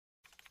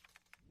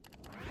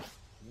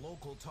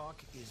Local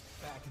talk is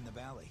back in the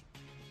Valley.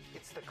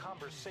 It's the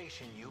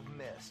conversation you've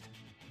missed.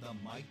 The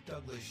Mike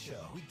Douglas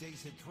Show.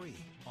 Weekdays at 3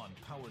 on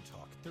Power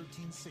Talk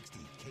 1360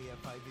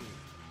 KFIV.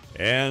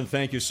 And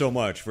thank you so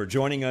much for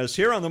joining us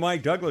here on the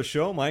Mike Douglas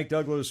Show. Mike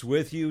Douglas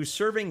with you,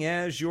 serving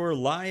as your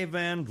live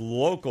and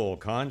local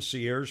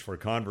concierge for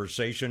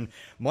conversation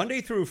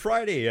Monday through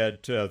Friday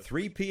at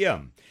 3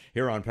 p.m.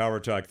 here on Power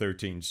Talk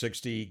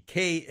 1360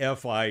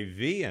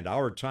 KFIV. And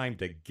our time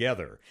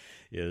together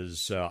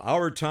is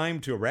our time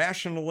to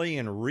rationally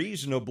and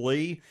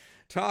reasonably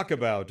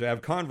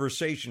have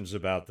conversations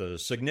about the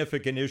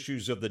significant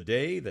issues of the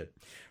day that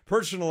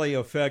personally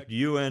affect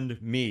you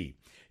and me.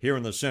 Here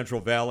in the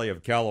Central Valley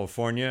of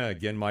California,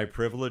 again, my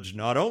privilege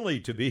not only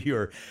to be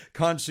your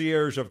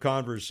concierge of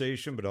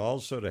conversation, but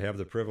also to have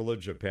the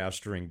privilege of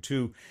pastoring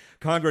two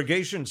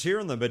congregations here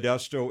in the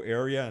Modesto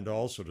area and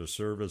also to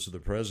serve as the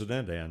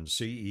president and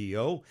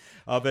CEO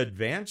of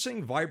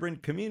Advancing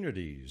Vibrant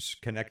Communities,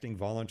 connecting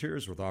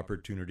volunteers with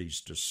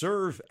opportunities to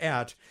serve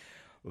at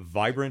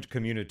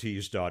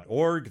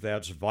vibrantcommunities.org.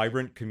 That's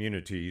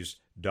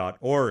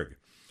vibrantcommunities.org.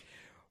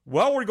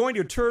 Well, we're going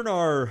to turn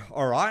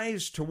our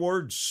eyes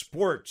towards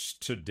sports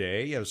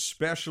today,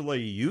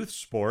 especially youth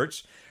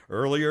sports.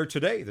 Earlier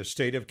today, the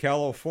state of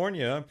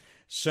California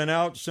sent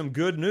out some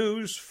good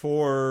news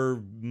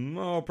for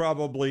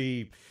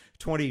probably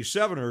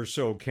 27 or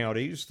so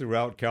counties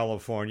throughout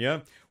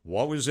California.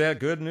 What was that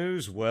good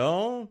news?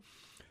 Well,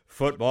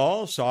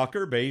 football,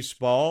 soccer,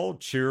 baseball,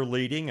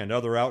 cheerleading, and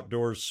other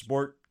outdoor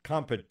sport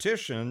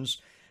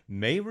competitions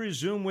may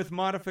resume with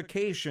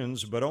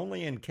modifications, but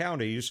only in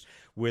counties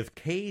with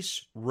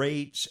case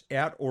rates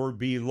at or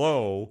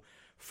below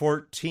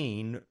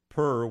 14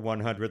 per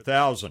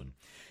 100,000.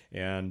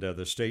 And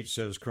the state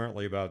says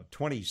currently about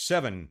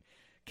 27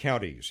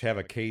 counties have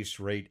a case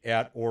rate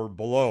at or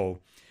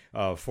below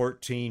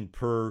 14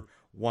 per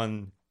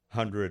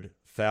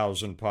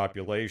 100,000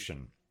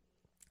 population.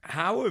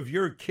 How have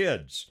your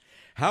kids,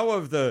 how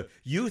have the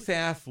youth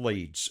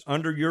athletes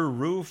under your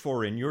roof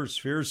or in your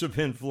spheres of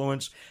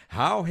influence,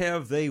 how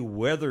have they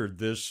weathered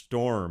this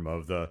storm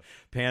of the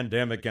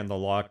pandemic and the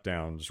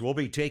lockdowns? We'll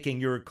be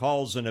taking your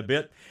calls in a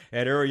bit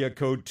at area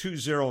code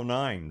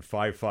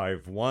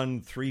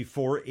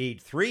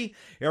 209-551-3483,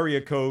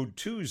 area code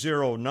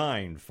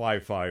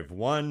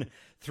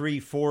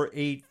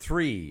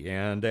 209-551-3483.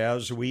 And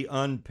as we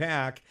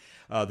unpack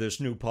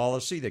this new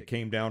policy that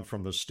came down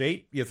from the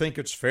state, you think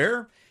it's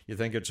fair? You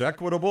think it's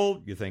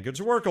equitable? You think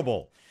it's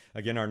workable?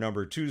 Again, our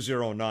number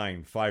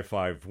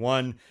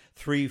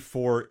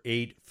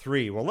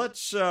 209-551-3483. Well,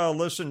 let's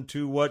listen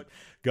to what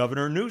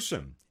Governor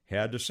Newsom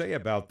had to say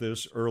about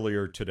this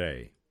earlier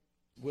today.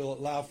 We'll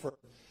allow for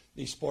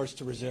these sports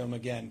to resume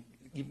again,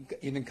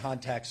 even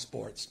contact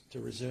sports to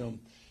resume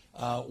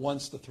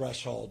once the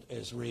threshold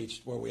is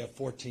reached where we have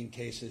 14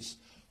 cases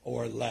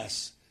or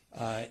less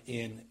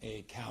in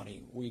a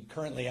county. We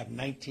currently have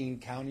 19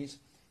 counties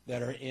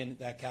that are in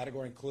that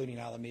category, including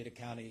Alameda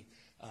County,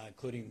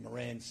 including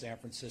Marin, San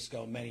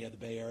Francisco. Many of the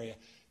Bay Area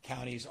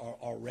counties are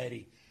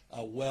already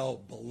well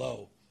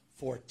below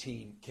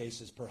 14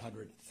 cases per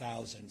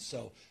 100,000.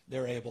 So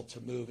they're able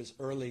to move as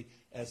early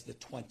as the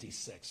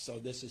 26th. So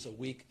this is a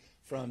week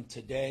from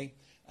today.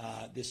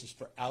 This is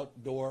for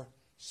outdoor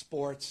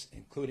sports,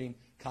 including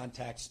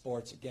contact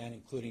sports, again,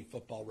 including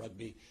football,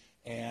 rugby,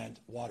 and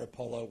water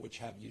polo, which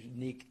have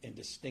unique and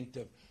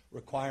distinctive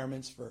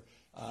requirements for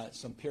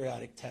some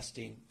periodic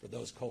testing for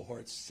those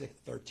cohorts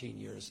 13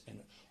 years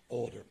and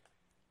older.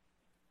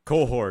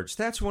 Cohorts.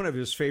 That's one of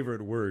his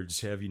favorite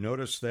words. Have you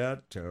noticed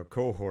that?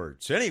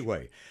 Cohorts.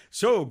 Anyway,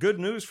 so good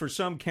news for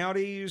some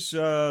counties.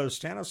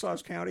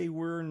 Stanislaus County,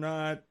 we're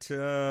not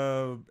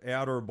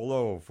at or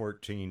below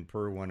 14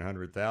 per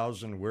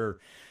 100,000.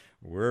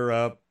 We're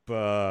up,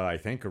 I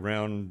think,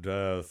 around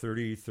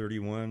 30,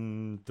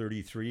 31,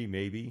 33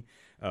 maybe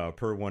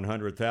per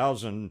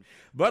 100,000.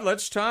 But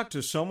let's talk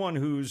to someone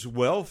who's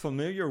well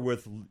familiar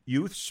with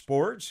youth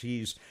sports.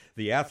 He's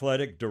the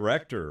athletic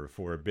director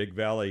for Big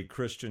Valley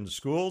Christian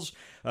Schools.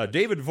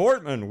 David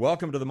Vortman,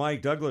 welcome to the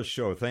Mike Douglas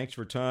Show. Thanks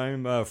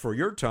for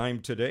your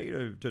time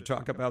today to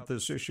talk about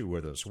this issue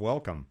with us.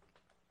 Welcome.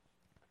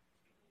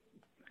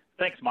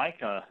 Thanks, Mike.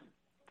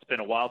 It's been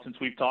a while since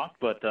we've talked,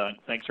 but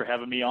thanks for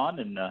having me on,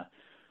 and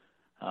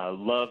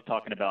love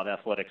talking about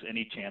athletics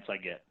any chance I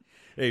get.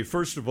 Hey,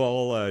 first of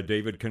all,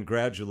 David,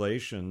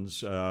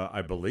 congratulations.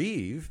 I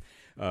believe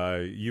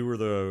you were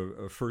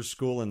the first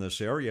school in this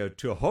area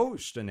to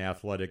host an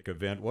athletic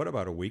event,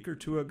 about a week or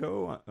two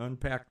ago?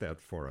 Unpack that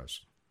for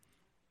us.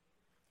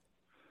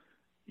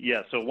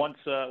 Yeah, so once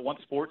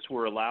sports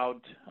were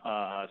allowed,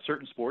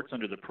 certain sports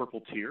under the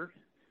purple tier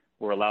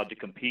were allowed to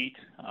compete,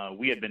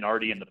 we had been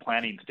already in the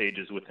planning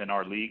stages within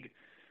our league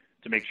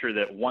to make sure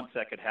that once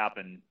that could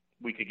happen,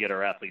 we could get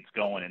our athletes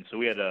going. And so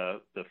we had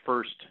the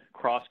first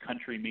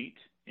cross-country meet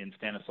in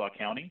Stanislaus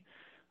County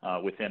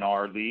within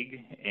our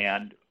league,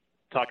 and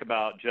talk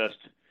about just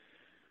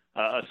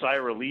a sigh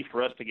of relief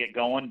for us to get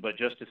going, but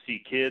just to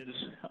see kids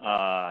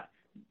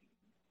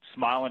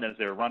smiling as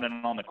they're running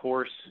on the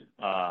course,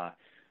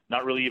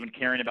 not really even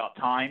caring about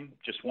time,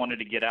 just wanted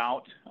to get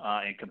out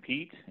and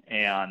compete.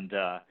 And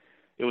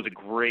it was a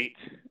great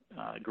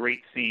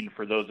scene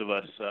for those of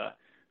us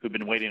who've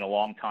been waiting a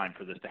long time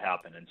for this to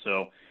happen. And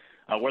so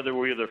whether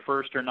we were the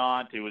first or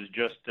not, it was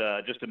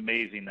just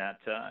amazing that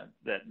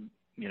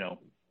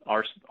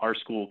our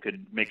school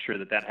could make sure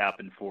that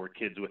happened for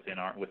kids within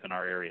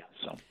our area.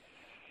 So.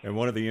 And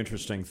one of the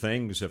interesting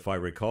things, if I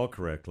recall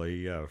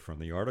correctly, from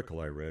the article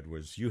I read,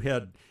 was you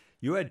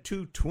had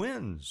two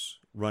twins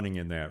running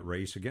in that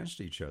race against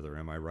each other.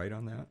 Am I right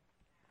on that?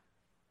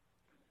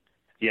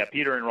 Yeah,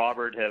 Peter and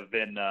Robert have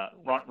been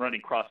running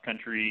cross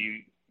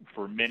country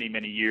for many,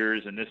 many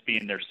years, and this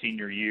being their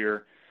senior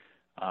year,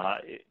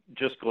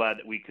 just glad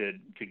that we could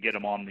get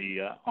them on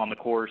the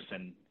course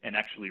and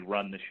actually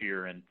run this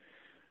year. And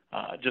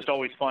just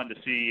always fun to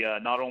see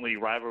not only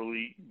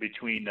rivalry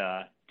between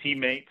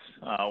teammates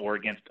or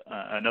against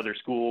another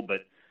school,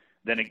 but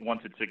then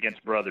once it's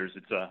against brothers,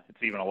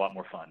 it's even a lot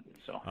more fun.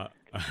 So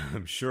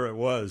I'm sure it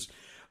was.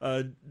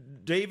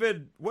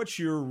 David, what's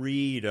your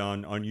read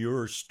on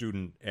your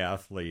student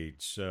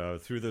athletes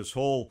through this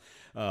whole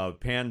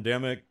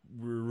pandemic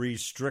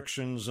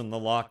restrictions and the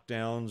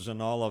lockdowns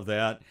and all of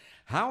that?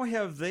 How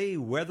have they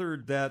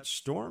weathered that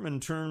storm in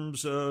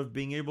terms of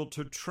being able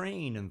to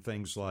train and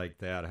things like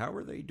that? How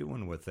are they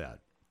doing with that?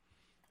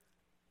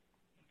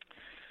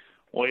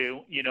 Well,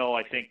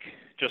 I think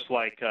just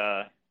like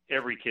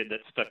every kid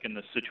that's stuck in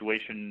this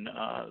situation,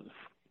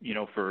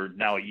 for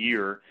now a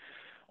year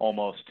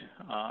almost,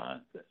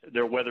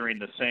 they're weathering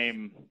the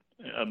same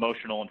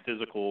emotional and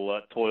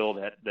physical toil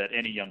that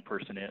any young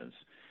person is.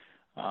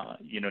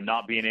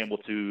 Not being able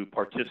to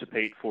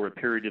participate for a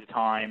period of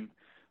time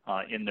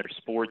in their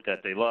sport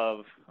that they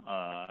love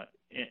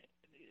it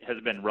has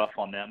been rough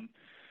on them.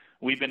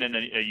 We've been in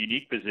a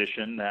unique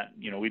position that,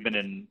 we've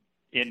been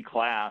in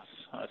class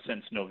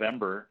since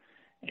November,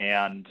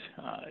 and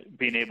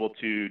being able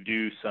to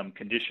do some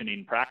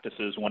conditioning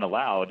practices when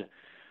allowed.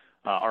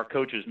 Our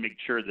coaches make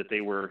sure that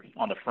they were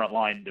on the front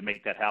line to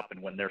make that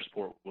happen when their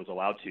sport was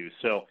allowed to.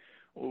 So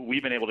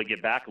we've been able to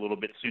get back a little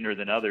bit sooner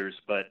than others,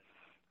 but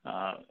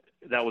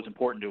that was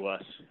important to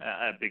us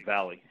at Big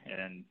Valley.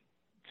 And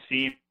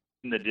seeing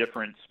the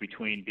difference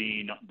between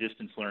being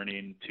distance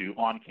learning to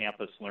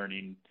on-campus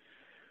learning,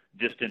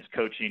 distance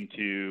coaching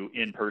to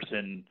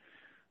in-person,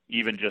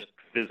 even just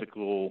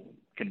physical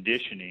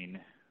conditioning,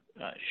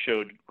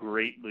 showed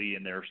greatly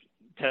in their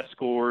test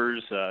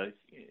scores,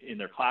 in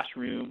their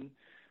classroom,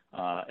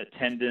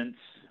 attendance,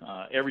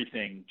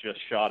 everything just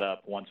shot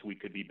up once we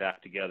could be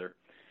back together.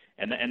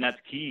 And that's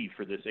key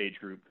for this age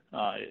group,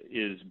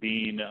 is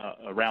being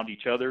around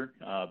each other,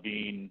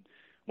 being,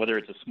 whether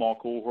it's a small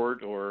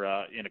cohort or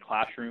in a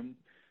classroom,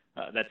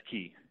 that's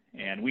key.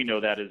 And we know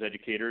that as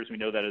educators, we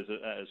know that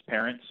as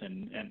parents,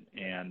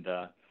 and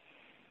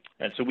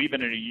so we've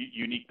been in a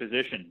unique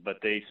position, but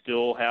they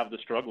still have the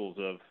struggles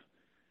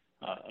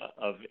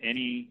of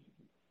any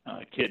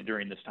kid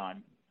during this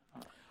time.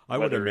 I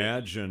would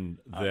imagine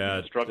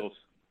that struggles.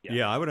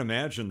 Yeah, I would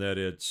imagine that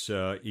it's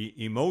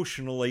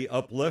emotionally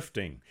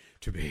uplifting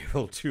to be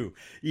able to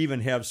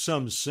even have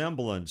some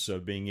semblance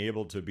of being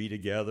able to be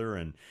together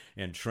and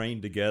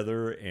train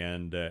together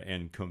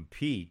and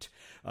compete.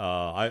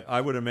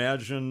 I would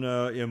imagine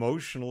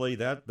emotionally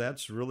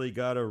that's really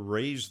got to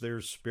raise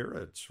their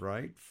spirits,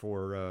 right,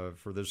 for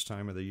this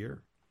time of the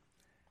year.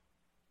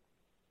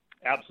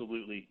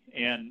 Absolutely.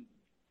 And,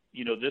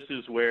 this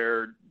is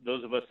where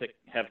those of us that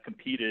have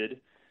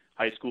competed,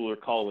 high school or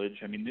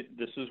college, I mean,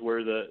 this is where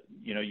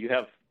you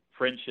have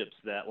friendships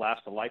that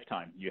last a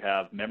lifetime. You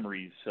have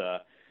memories.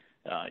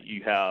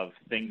 You have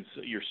things.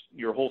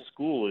 Your whole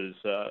school is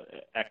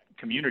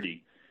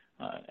community.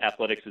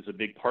 Athletics is a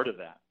big part of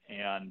that,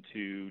 and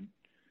to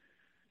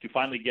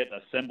finally get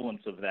a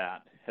semblance of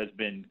that has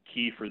been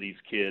key for these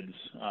kids'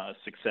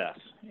 success.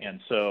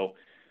 And so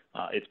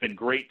it's been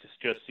great to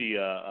just see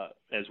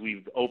as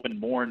we've opened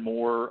more and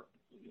more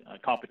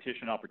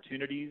competition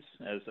opportunities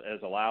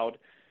as allowed,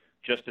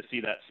 just to see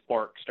that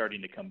spark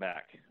starting to come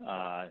back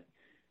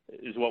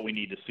is what we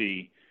need to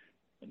see.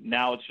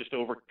 Now it's just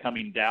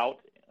overcoming doubt,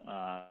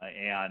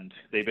 and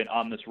they've been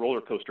on this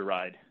roller coaster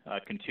ride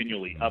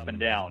continually, up and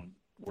down.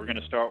 We're going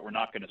to start, we're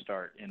not going to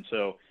start. And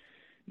so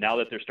now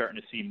that they're starting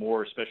to see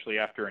more, especially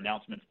after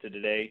announcements to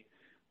today,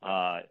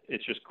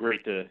 it's just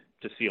great to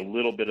see a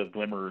little bit of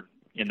glimmer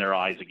in their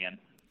eyes again.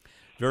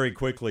 Very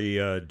quickly,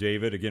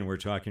 David, again, we're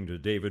talking to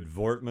David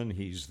Vortman.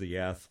 He's the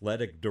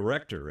athletic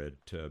director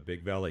at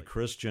Big Valley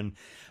Christian.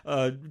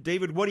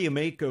 David, what do you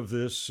make of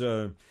this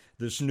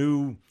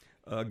new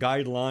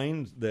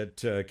guideline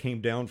that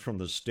came down from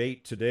the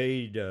state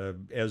today?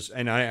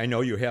 And I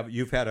know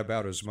you've had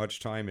about as much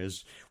time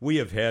as we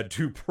have had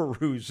to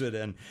peruse it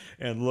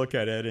and look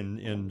at it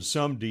in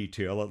some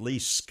detail, at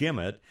least skim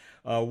it.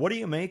 What do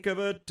you make of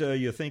it?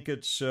 You think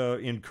it's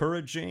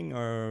encouraging,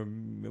 or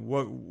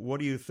what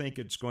do you think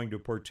it's going to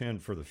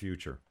portend for the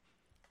future?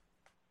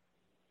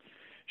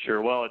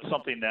 Sure. Well, it's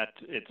something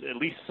it's at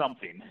least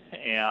something,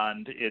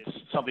 and it's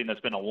something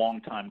that's been a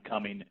long time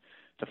coming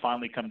to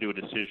finally come to a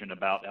decision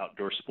about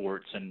outdoor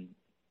sports. And,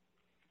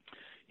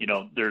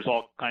 there's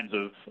all kinds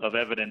of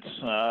evidence,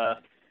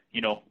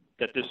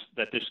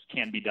 that this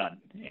can be done,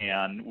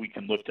 and we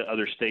can look to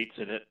other states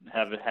that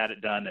have had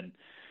it done, and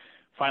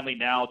finally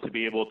now to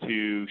be able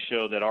to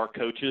show that our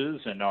coaches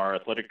and our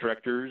athletic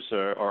directors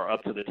are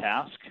up to the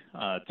task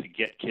to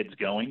get kids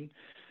going.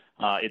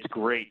 It's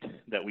great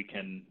that we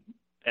can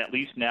at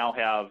least now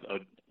have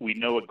we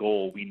know a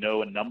goal, we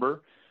know a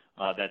number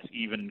that's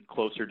even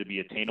closer to be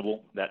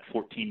attainable. That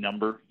 14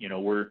 number,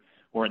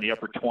 we're in the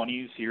upper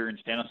 20s here in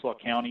Stanislaus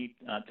County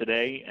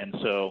today, and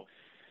so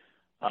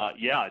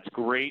it's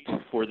great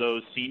for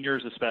those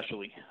seniors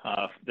especially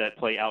that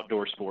play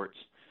outdoor sports.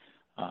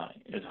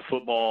 As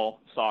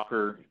football,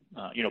 soccer,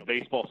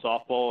 baseball,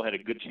 softball had a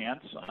good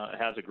chance,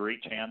 has a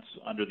great chance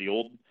under the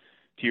old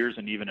tiers,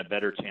 and even a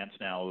better chance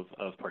now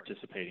of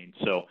participating.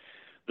 So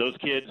those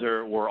kids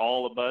were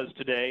all abuzz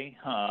today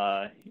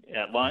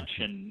at lunch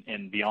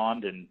and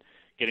beyond, and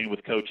getting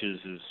with coaches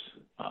is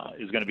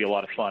going to be a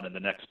lot of fun in the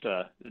next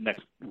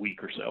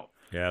week or so.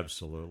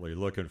 Absolutely.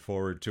 Looking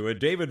forward to it.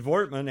 David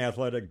Vortman,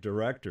 Athletic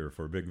Director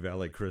for Big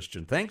Valley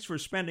Christian. Thanks for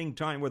spending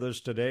time with us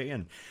today,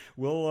 and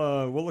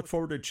we'll look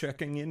forward to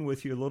checking in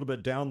with you a little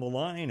bit down the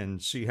line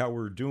and see how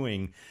we're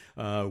doing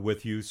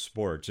with youth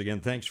sports.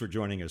 Again, thanks for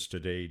joining us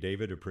today,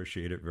 David.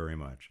 Appreciate it very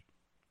much.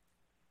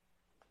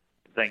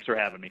 Thanks for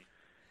having me.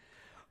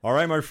 All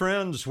right, my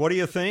friends, what do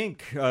you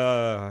think?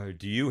 Do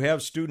you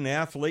have student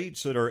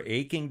athletes that are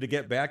aching to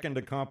get back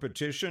into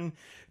competition?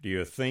 Do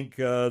you think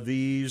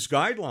these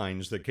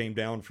guidelines that came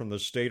down from the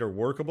state are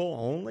workable?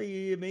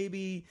 Only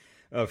maybe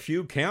a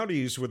few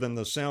counties within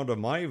the sound of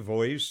my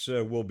voice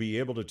will be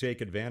able to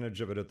take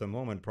advantage of it at the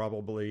moment.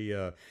 Probably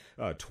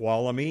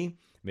Tuolumne,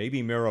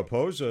 maybe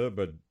Mariposa,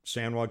 but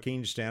San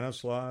Joaquin,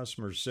 Stanislaus,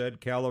 Merced,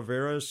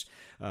 Calaveras,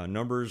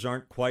 numbers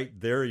aren't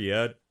quite there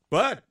yet.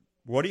 But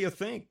what do you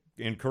think?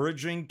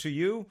 Encouraging to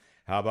you?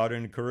 How about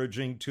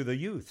encouraging to the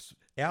youth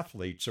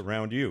athletes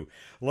around you?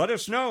 Let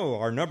us know.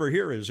 Our number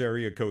here is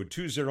area code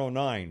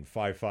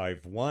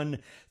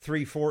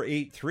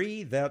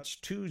 209-551-3483. That's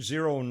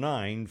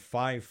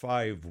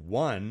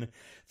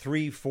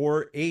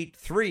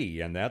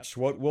 209-551-3483. And that's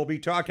what we'll be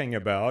talking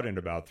about in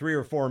about 3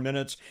 or 4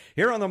 minutes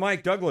here on the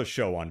Mike Douglas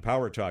Show on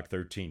Power Talk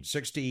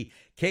 1360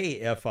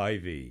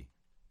 KFIV.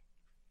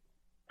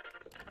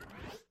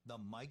 The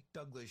Mike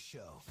Douglas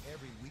Show,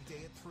 every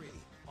weekday at 3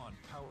 on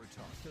Power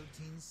Talk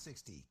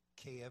 1360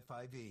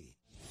 KFIV.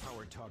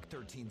 Power Talk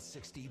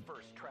 1360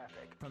 Burst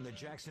Traffic from the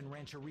Jackson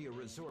Rancheria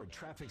Resort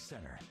Traffic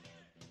Center.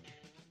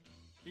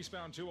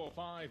 Eastbound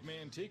 205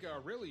 Manteca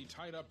really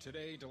tied up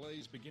today.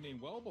 Delays beginning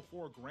well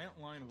before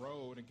Grant Line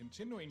Road and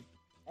continuing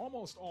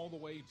almost all the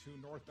way to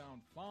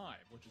northbound 5,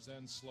 which is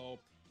then slow.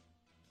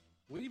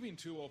 Leaving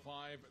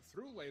 205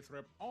 through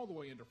Lathrop all the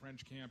way into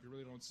French Camp, you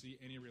really don't see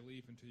any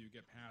relief until you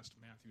get past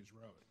Matthews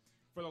Road.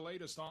 For the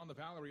latest on the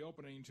Valley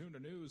reopening, tune to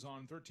news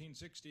on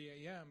 1360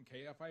 AM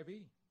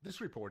KFIV. This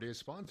report is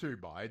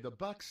sponsored by the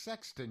Buck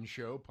Sexton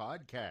Show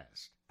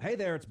podcast. Hey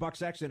there, it's Buck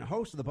Sexton,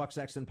 host of the Buck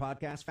Sexton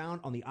podcast, found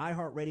on the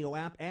iHeartRadio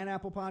app and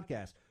Apple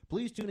Podcasts.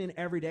 Please tune in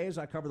every day as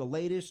I cover the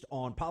latest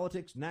on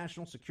politics,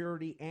 national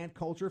security, and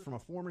culture from a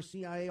former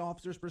CIA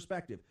officer's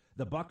perspective.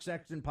 The Buck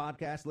Sexton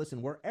podcast.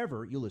 Listen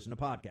wherever you listen to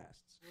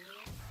podcasts.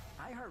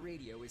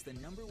 iHeartRadio is the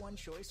 #1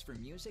 choice for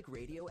music,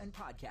 radio, and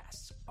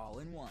podcasts, all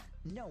in one.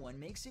 No one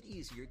makes it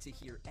easier to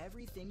hear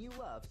everything you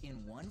love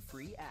in one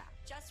free app.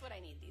 Just what I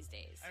need these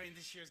days. I mean,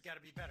 this year's got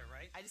to be better,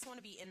 right? I just want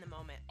to be in the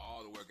moment.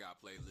 All the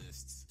workout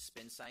playlists.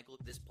 Spin Cycle,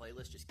 this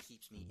playlist just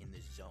keeps me in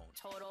the zone.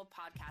 Total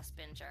podcast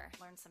binger.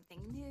 Learn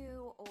something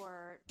new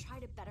or try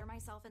to better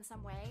myself in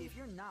some way. If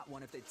you're not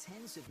one of the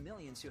tens of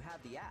millions who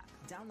have the app,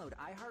 download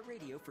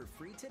iHeartRadio for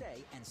free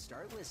today and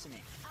start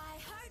listening.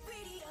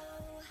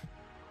 iHeartRadio.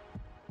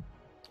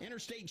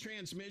 Interstate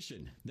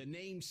Transmission. The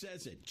name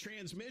says it.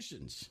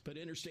 Transmissions. But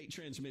Interstate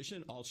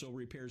Transmission also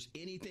repairs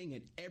anything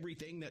and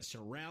everything that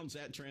surrounds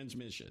that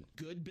transmission.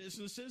 Good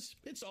businesses,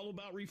 it's all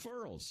about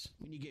referrals.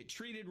 When you get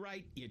treated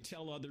right, you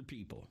tell other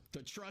people.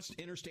 The trust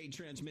Interstate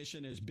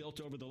Transmission has built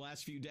over the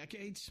last few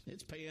decades,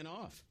 it's paying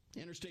off.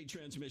 Interstate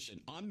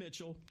Transmission on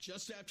Mitchell,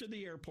 just after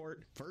the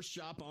airport, first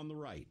shop on the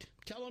right.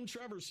 Tell them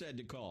Trevor said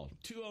to call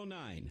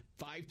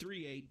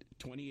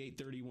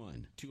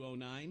 209-538-2831.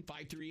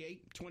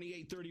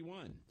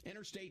 209-538-2831.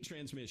 Interstate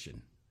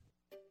Transmission.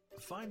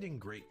 Finding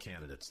great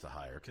candidates to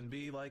hire can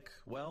be like,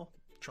 well,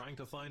 trying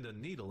to find a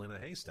needle in a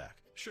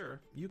haystack.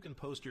 Sure, you can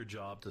post your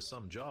job to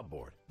some job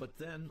board, but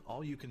then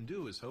all you can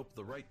do is hope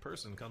the right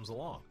person comes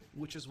along,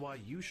 which is why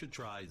you should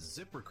try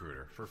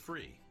ZipRecruiter for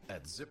free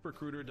at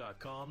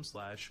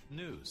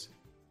ZipRecruiter.com/news.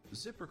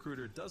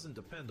 ZipRecruiter doesn't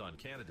depend on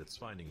candidates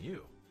finding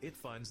you. It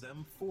finds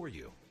them for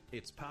you.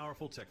 Its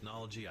powerful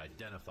technology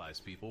identifies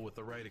people with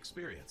the right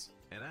experience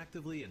and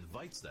actively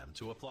invites them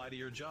to apply to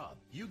your job.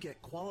 You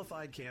get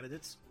qualified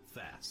candidates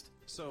fast.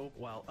 So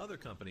while other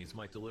companies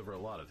might deliver a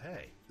lot of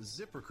hay,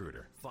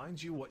 ZipRecruiter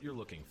finds you what you're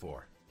looking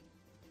for.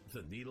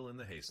 The needle in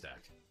the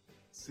haystack.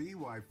 See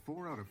why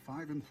 4 out of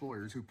 5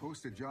 employers who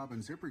post a job on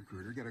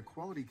ZipRecruiter get a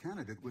quality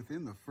candidate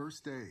within the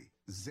first day.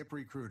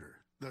 ZipRecruiter,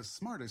 the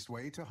smartest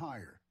way to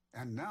hire.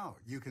 And now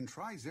you can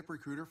try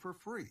ZipRecruiter for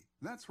free.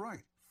 That's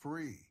right,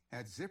 free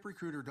at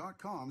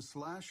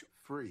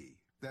ZipRecruiter.com/free.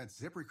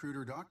 That's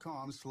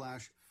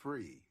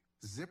ZipRecruiter.com/free.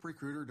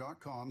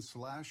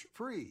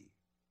 ZipRecruiter.com/free.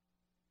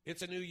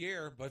 It's a new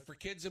year, but for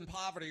kids in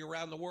poverty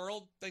around the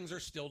world, things are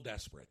still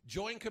desperate.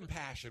 Join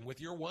Compassion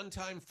with your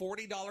one-time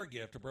 $40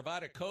 gift to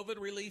provide a COVID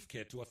relief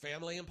kit to a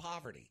family in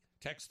poverty.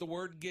 Text the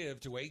word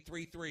GIVE to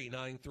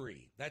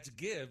 83393. That's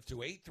GIVE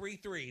to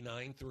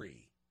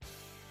 83393.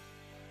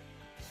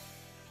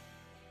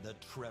 The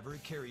Trevor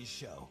Carey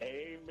Show.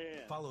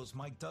 Amen. Follows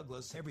Mike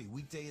Douglas every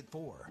weekday at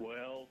 4.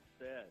 Well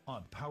said.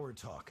 On Power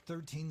Talk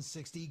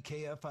 1360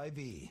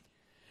 KFIV.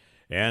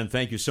 And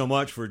thank you so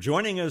much for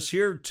joining us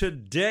here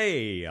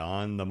today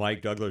on the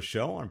Mike Douglas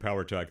Show on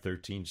Power Talk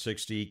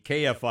 1360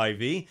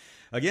 KFIV.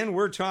 Again,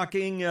 we're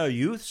talking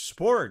youth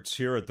sports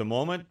here at the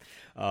moment.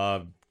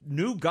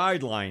 New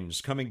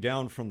guidelines coming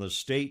down from the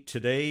state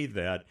today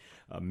that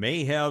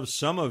may have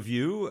some of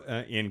you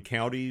in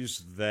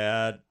counties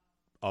that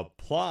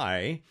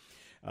apply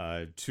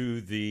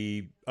to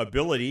the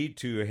ability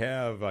to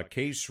have a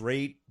case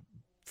rate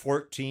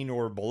 14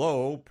 or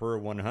below per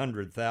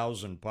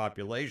 100,000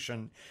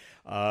 population.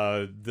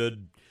 The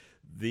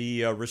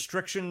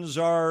restrictions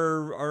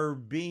are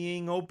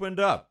being opened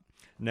up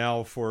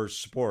now for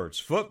sports,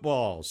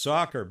 football,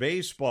 soccer,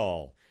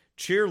 baseball,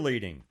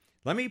 cheerleading.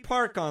 Let me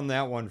park on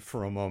that one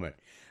for a moment.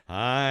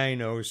 I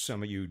know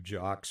some of you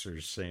jocks are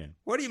saying,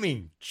 what do you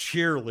mean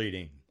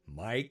cheerleading,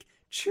 Mike?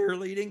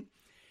 Cheerleading?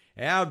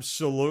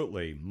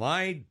 Absolutely.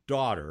 My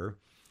daughter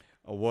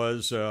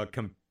was a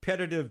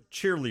competitive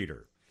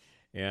cheerleader.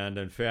 And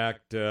in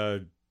fact,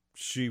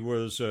 she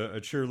was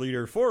a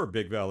cheerleader for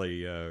Big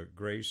Valley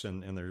Grace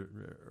and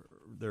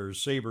their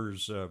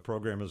Sabres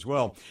program as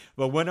well,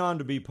 but went on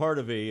to be part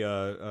of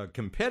a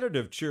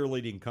competitive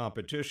cheerleading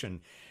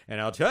competition. And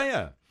I'll tell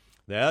you,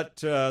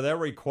 that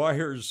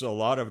requires a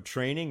lot of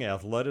training,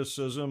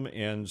 athleticism,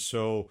 and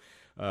so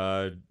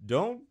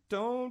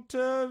don't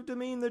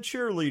demean the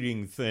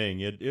cheerleading thing.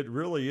 It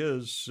really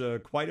is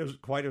quite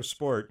a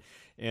sport.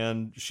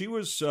 And she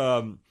was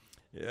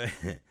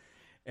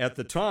at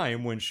the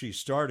time when she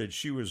started,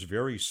 she was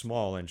very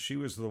small, and she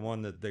was the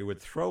one that they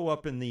would throw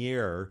up in the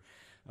air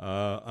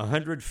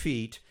 100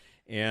 feet,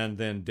 and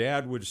then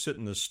Dad would sit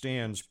in the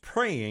stands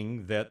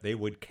praying that they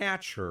would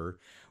catch her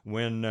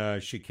when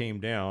she came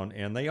down,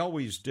 and they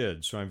always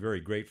did, so I'm very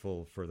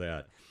grateful for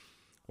that.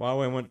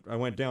 Well, I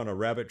went down a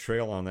rabbit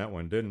trail on that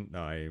one, didn't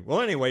I?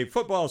 Well, anyway,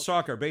 football,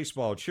 soccer,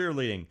 baseball,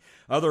 cheerleading,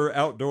 other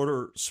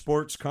outdoor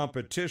sports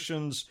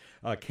competitions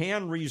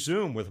can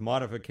resume with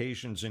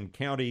modifications in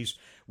counties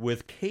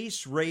with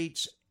case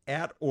rates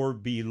at or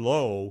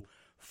below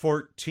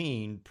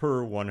 14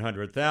 per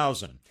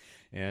 100,000.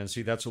 And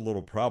see, that's a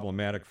little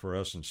problematic for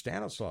us in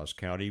Stanislaus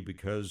County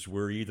because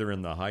we're either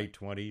in the high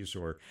 20s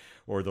or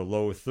the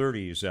low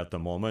 30s at the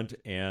moment.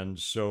 And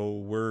so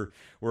we're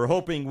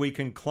hoping we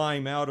can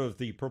climb out of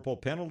the purple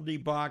penalty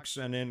box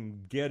and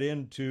then get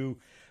into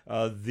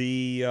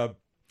the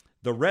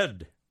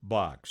red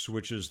box,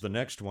 which is the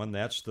next one.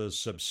 That's the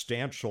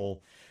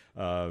substantial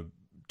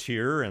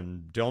tier,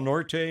 and Del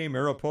Norte,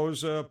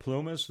 Mariposa,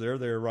 Plumas, they're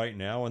there right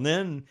now. And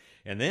then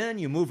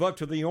you move up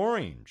to the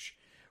orange,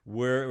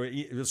 where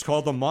it's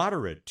called the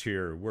moderate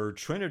tier, where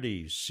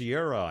Trinity,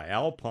 Sierra,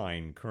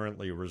 Alpine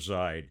currently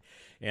reside.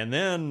 And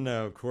then,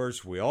 of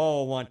course, we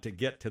all want to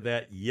get to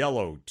that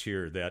yellow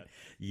tier, that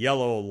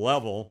yellow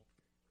level,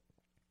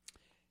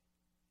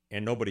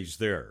 and nobody's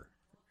there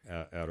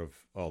out of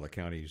all the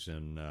counties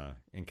in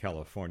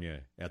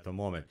California at the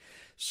moment.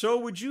 So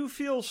would you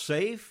feel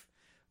safe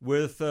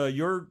with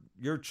your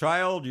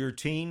child, your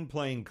teen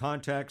playing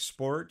contact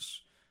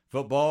sports?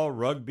 Football,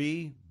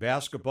 rugby,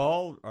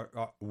 basketball,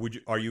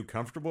 are you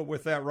comfortable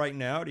with that right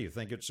now? Do you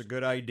think it's a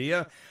good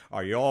idea?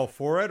 Are you all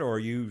for it, or are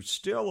you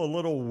still a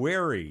little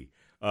wary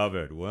of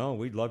it? Well,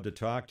 we'd love to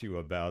talk to you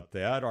about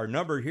that. Our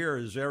number here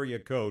is area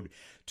code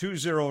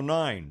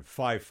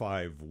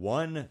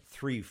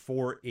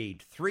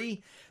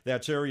 209-551-3483.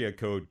 That's area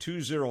code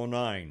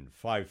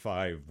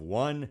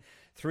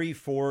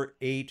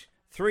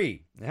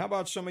 209-551-3483. How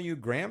about some of you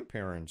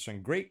grandparents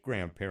and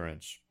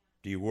great-grandparents?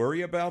 Do you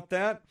worry about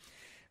that?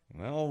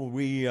 Well,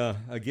 we,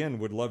 again,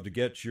 would love to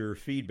get your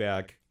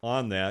feedback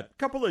on that. A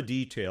couple of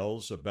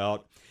details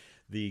about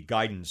the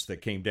guidance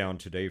that came down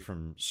today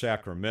from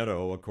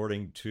Sacramento.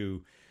 According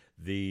to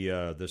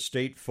the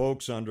state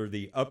folks, under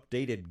the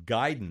updated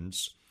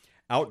guidance,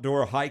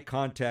 outdoor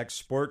high-contact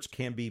sports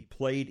can be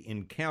played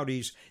in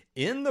counties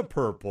in the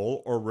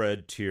purple or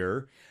red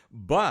tier,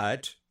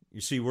 but, you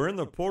see, we're in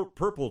the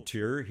purple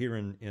tier here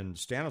in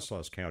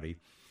Stanislaus County.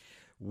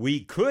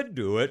 We could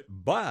do it,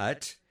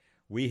 but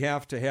we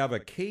have to have a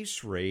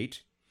case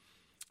rate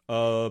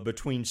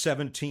between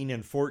 17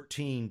 and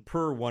 14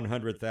 per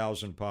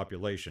 100,000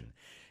 population.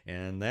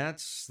 And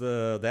that's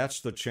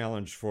the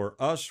challenge for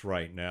us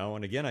right now.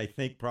 And again, I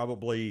think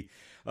probably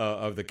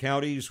of the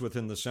counties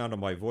within the sound of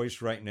my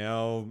voice right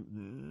now,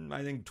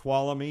 I think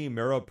Tuolumne,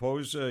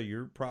 Mariposa,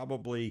 you're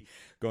probably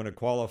going to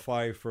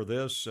qualify for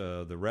this.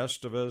 The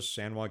rest of us,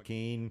 San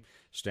Joaquin,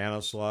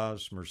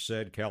 Stanislaus,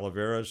 Merced,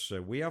 Calaveras,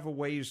 we have a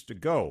ways to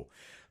go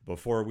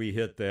before we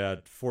hit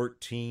that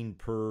 14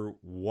 per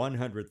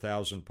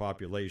 100,000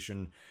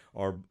 population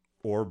or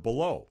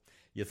below.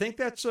 You think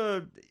that's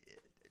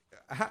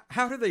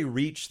how do they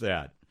reach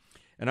that?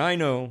 And I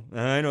know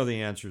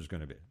the answer is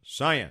going to be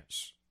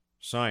science.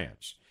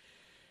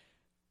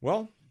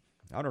 Well,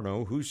 I don't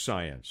know who's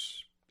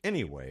science.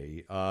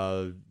 Anyway,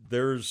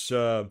 there's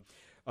a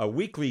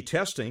weekly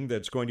testing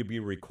that's going to be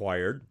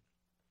required,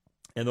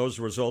 and those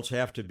results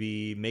have to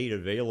be made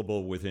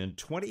available within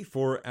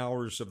 24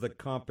 hours of the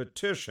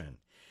competition.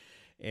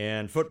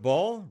 And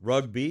football,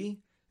 rugby,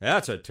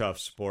 that's a tough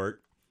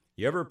sport.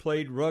 You ever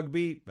played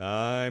rugby?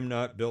 I'm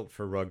not built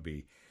for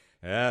rugby.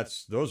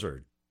 Those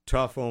are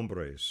tough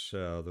hombres,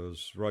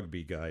 those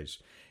rugby guys.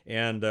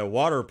 And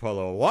water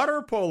polo.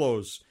 Water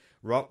polo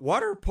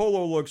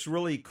looks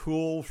really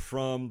cool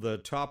from the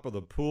top of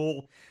the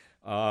pool,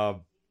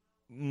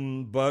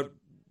 but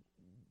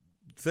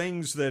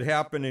things that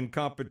happen in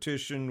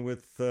competition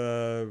with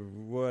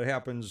what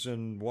happens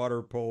in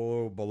water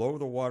polo below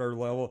the water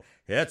level,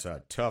 it's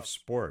a tough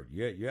sport.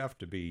 You have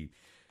to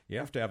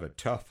have a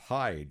tough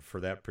hide for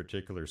that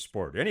particular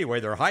sport. Anyway,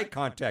 they're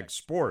high-contact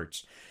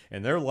sports,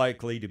 and they're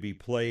likely to be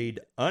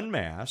played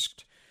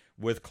unmasked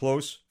with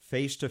close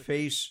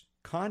face-to-face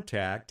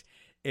contact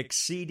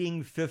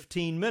exceeding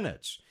 15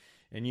 minutes.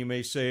 And you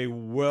may say,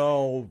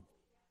 well,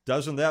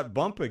 doesn't that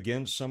bump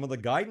against some of the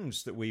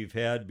guidance that we've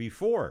had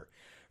before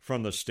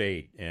from the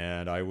state?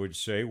 And I would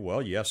say,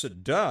 well, yes,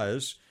 it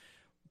does.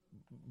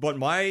 But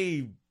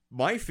my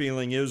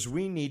feeling is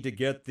we need to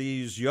get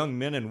these young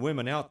men and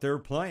women out there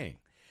playing.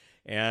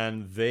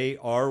 And they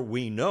are,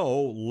 we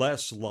know,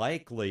 less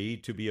likely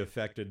to be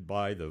affected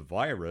by the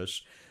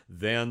virus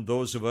than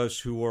those of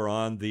us who are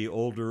on the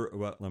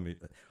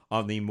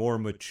on the more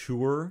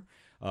mature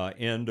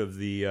end of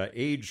the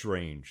age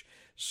range.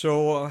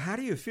 So how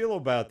do you feel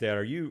about that?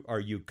 Are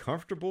you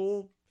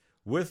comfortable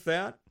with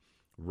that?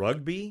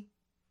 Rugby,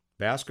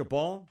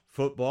 basketball,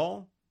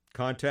 football,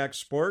 contact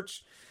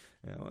sports?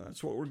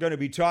 That's what we're going to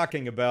be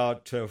talking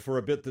about for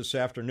a bit this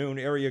afternoon.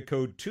 Area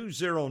code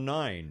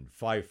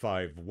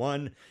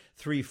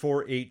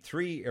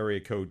 209-551-3483. Area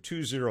code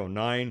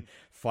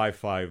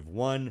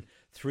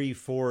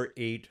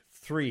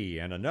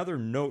 209-551-3483. And another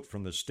note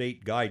from the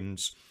state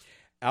guidance,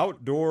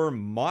 outdoor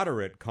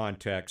moderate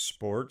contact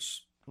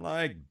sports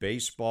like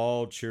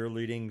baseball,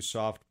 cheerleading,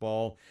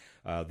 softball,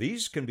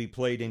 these can be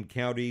played in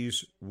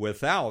counties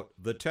without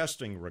the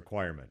testing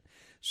requirement.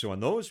 So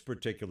in those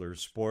particular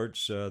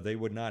sports, they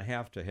would not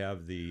have to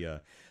have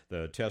the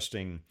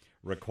testing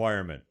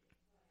requirement.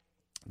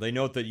 They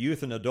note that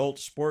youth and adult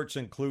sports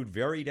include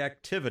varied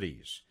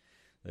activities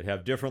that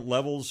have different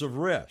levels of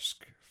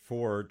risk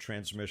for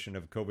transmission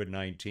of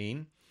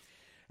COVID-19.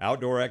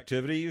 Outdoor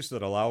activities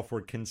that allow for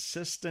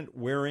consistent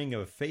wearing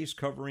of face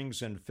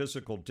coverings and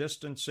physical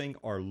distancing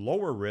are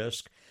lower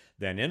risk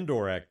than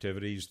indoor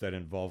activities that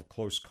involve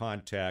close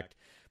contact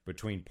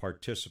between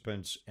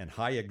participants and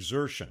high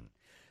exertion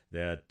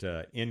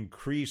that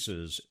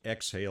increases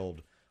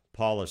exhaled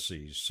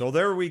policies. So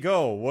there we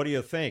go. What do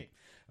you think?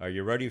 Are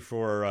you ready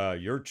for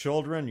your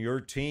children, your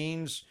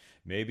teens,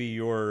 maybe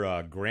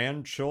your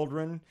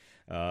grandchildren?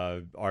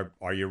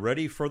 Are you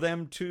ready for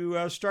them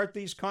to start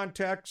these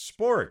contact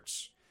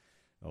sports?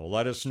 Well,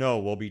 let us know.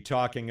 We'll be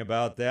talking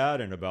about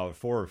that in about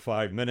 4 or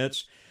 5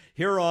 minutes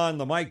here on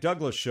the Mike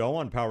Douglas Show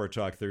on Power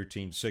Talk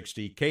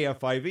 1360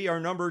 KFIV.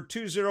 Our number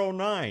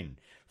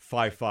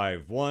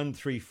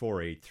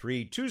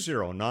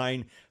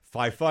 209-551-3483,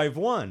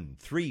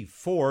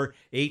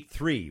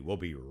 209-551-3483. We'll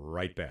be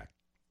right back.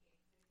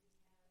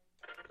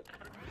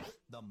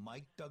 The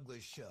Mike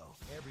Douglas Show,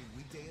 every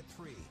weekday at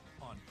 3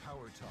 on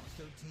Power Talk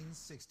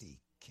 1360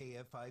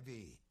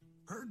 KFIV.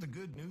 Heard the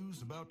good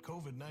news about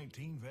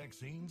COVID-19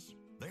 vaccines?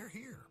 They're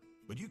here,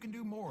 but you can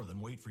do more than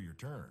wait for your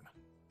turn.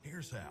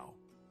 Here's how.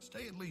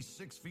 Stay at least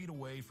 6 feet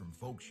away from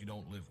folks you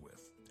don't live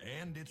with.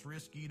 And it's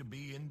risky to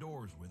be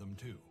indoors with them,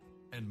 too.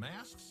 And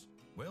masks?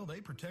 Well, they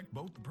protect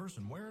both the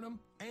person wearing them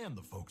and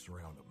the folks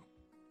around them.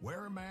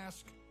 Wear a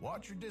mask,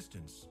 watch your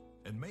distance,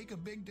 and make a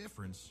big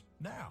difference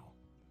now.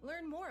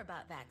 Learn more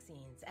about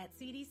vaccines at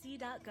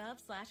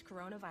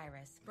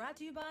cdc.gov/coronavirus. Brought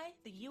to you by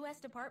the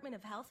U.S. Department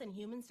of Health and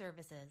Human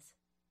Services.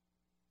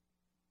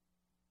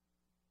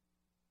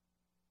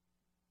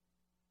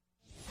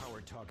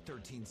 Power Talk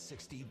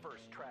 1360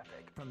 Burst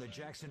Traffic from the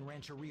Jackson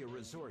Rancheria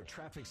Resort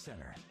Traffic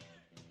Center.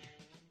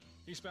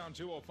 Eastbound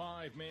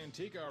 205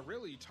 Manteca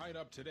really tied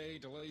up today.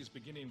 Delays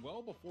beginning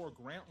well before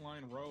Grant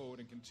Line Road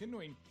and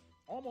continuing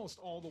almost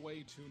all the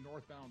way to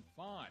northbound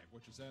 5,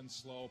 which is then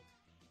slow.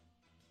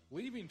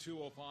 Leaving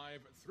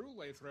 205 through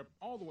Lathrop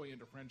all the way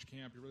into French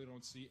Camp, you really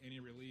don't see any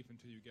relief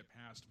until you get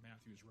past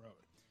Matthews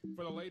Road.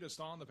 For the latest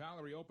on the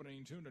Valley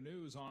reopening, tune to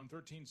news on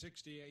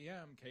 1360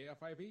 AM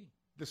KFIV.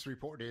 This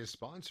report is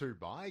sponsored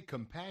by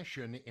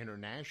Compassion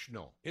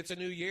International. It's a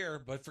new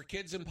year, but for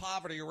kids in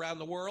poverty around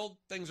the world,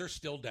 things are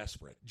still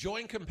desperate.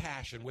 Join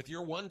Compassion with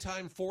your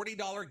one-time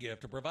 $40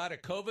 gift to provide a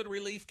COVID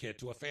relief kit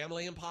to a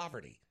family in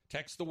poverty.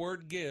 Text the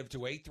word GIVE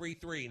to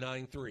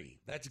 83393.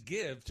 That's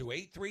GIVE to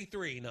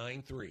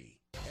 83393.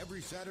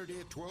 Every Saturday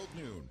at 12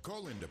 noon,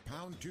 call into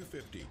pound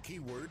 250,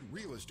 keyword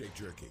real estate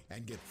jerky,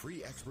 and get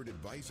free expert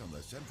advice on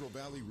the Central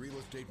Valley real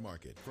estate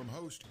market from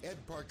host Ed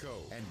Parco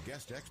and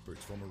guest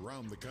experts from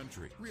around the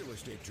country. Real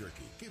estate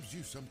jerky gives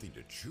you something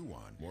to chew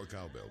on. More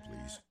cowbell,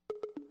 please.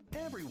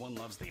 Everyone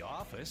loves The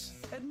Office.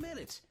 Admit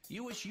it.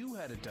 You wish you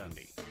had a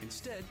Dundee.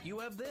 Instead, you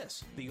have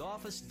this, The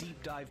Office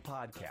Deep Dive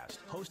Podcast,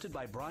 hosted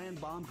by Brian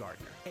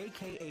Baumgartner,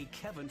 a.k.a.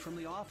 Kevin from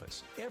The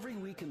Office. Every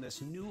week in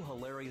this new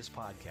hilarious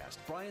podcast,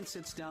 Brian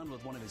sits down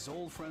with one of his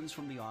old friends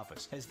from The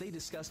Office as they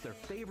discuss their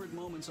favorite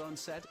moments on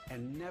set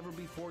and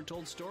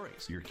never-before-told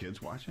stories. Your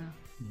kids watch it?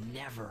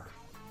 Never.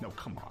 No,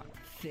 come on.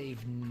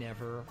 They've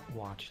never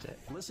watched it.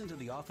 Listen to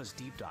The Office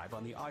Deep Dive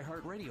on the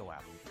iHeartRadio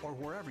app or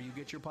wherever you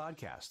get your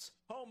podcasts.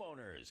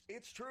 Homeowners,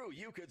 it's true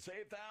you could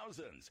save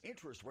thousands.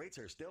 Interest rates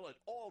are still at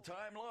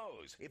all-time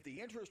lows. If the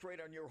interest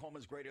rate on your home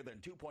is greater than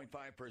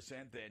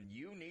 2.5%, then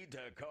you need to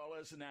call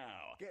us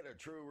now. Get a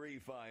true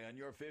refi on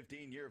your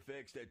 15-year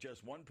fixed at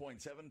just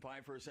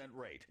 1.75%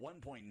 rate,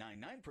 1.99%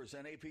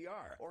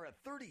 APR, or a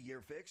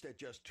 30-year fixed at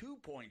just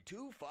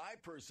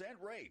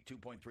 2.25% rate,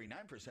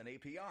 2.39%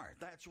 APR.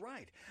 That's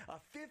right. A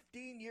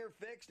 15-year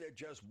fixed at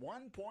just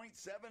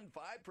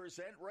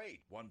 1.75% rate,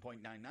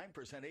 1.99%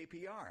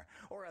 APR,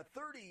 or a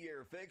 30-year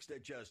fixed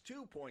at just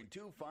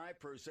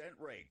 2.25%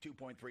 rate,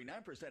 2.39%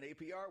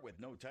 APR with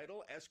no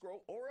title,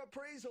 escrow, or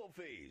appraisal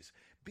fees.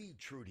 Be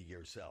true to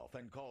yourself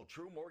and call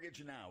True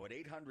Mortgage now at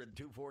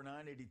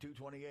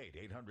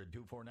 800-249-8228,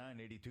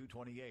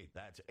 800-249-8228.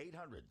 That's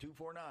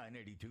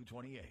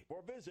 800-249-8228.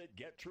 Or visit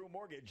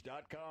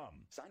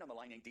gettruemortgage.com. Sign on the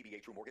line.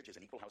 DBA True Mortgage is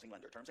an equal housing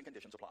lender. Terms and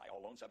conditions apply.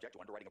 All loans subject to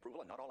underwriting approval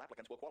and not all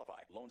applicants will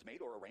qualify. Loans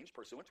made or arranged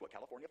pursuant to a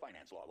California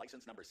finance law.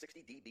 License number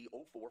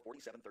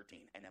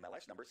 60DB044713 and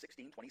MLS number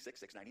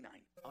 1626699.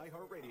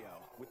 iHeartRadio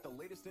with the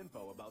latest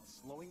info about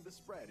slowing the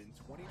spread in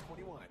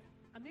 2021.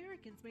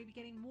 Americans may be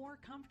getting more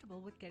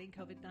comfortable with getting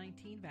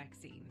COVID-19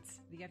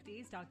 vaccines. The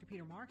FDA's Dr.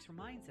 Peter Marks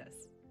reminds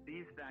us.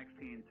 These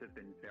vaccines have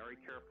been very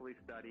carefully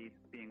studied,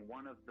 being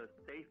one of the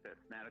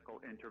safest medical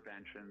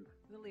interventions.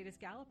 The latest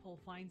Gallup poll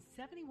finds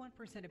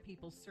 71% of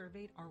people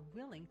surveyed are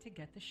willing to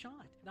get the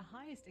shot, the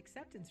highest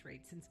acceptance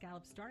rate since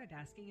Gallup started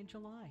asking in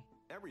July.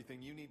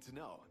 Everything you need to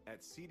know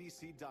at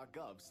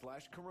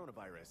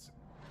cdc.gov/coronavirus.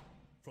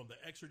 From the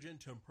Exergen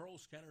Temporal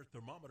Scanner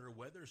Thermometer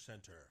Weather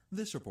Center.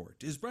 This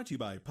report is brought to you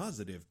by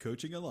Positive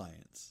Coaching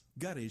Alliance.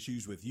 Got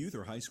issues with youth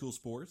or high school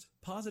sports?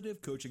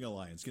 Positive Coaching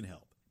Alliance can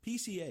help.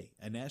 PCA,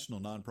 a national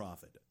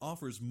nonprofit,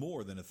 offers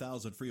more than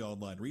 1,000 free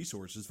online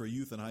resources for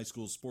youth and high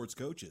school sports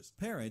coaches,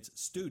 parents,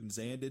 students,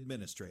 and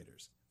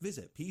administrators.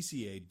 Visit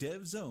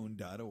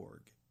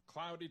PCADevZone.org.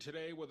 Cloudy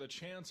today with a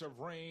chance of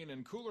rain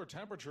and cooler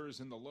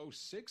temperatures in the low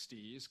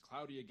 60s.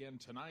 Cloudy again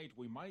tonight.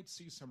 We might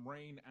see some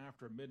rain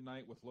after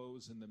midnight with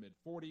lows in the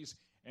mid-40s.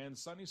 And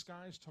sunny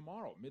skies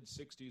tomorrow.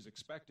 Mid-60s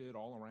expected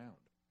all around.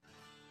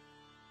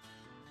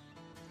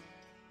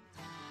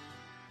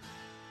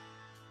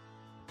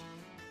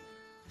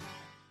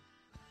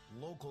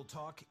 Local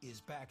Talk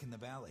is back in the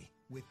Valley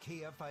with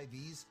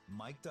KFIV's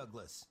Mike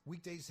Douglas.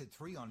 Weekdays at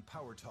 3 on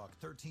Power Talk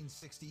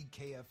 1360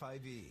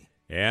 KFIV.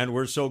 And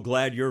we're so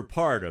glad you're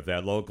part of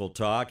that Local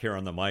Talk here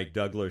on the Mike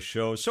Douglas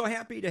Show. So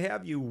happy to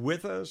have you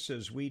with us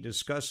as we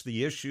discuss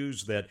the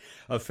issues that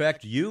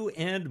affect you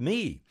and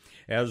me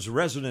as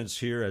residents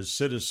here, as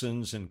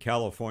citizens in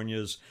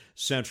California's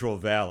Central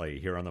Valley,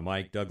 here on the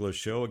Mike Douglas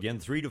Show. Again,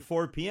 3 to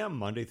 4 p.m.,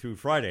 Monday through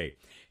Friday,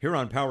 here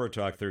on Power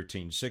Talk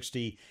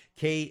 1360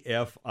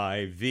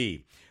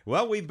 KFIV.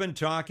 Well, we've been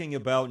talking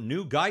about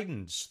new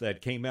guidance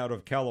that came out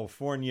of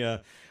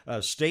California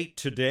State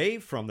today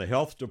from the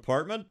Health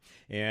Department,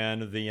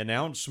 and the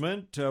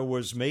announcement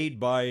was made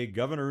by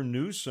Governor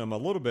Newsom a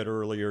little bit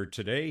earlier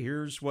today.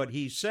 Here's what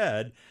he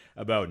said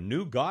about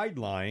new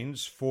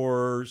guidelines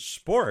for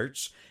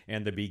sports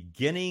and the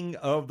beginning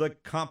of the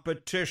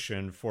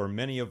competition for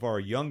many of our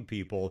young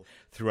people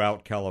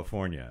throughout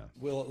California.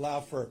 We'll allow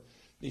for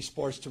these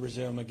sports to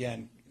resume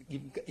again,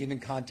 even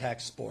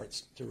contact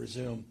sports to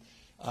resume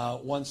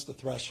once the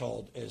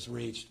threshold is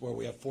reached where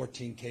we have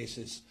 14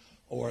 cases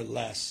or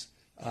less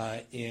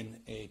in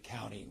a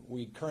county.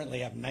 We currently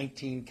have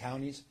 19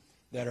 counties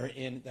that are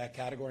in that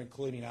category,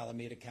 including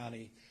Alameda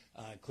County,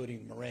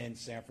 including Marin,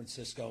 San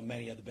Francisco.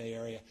 Many of the Bay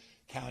Area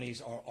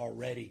counties are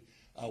already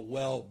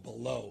well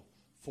below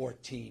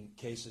 14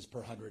 cases per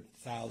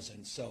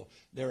 100,000. So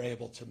they're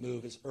able to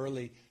move as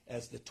early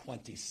as the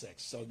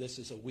 26th. So this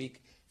is a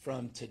week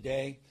from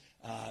today.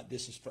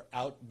 This is for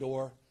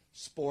outdoor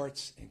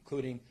sports,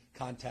 including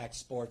contact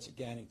sports,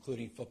 again,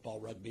 including football,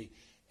 rugby,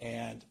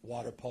 and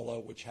water polo,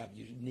 which have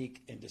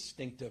unique and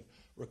distinctive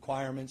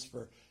requirements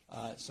for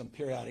some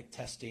periodic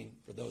testing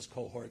for those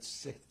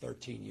cohorts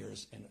 13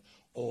 years and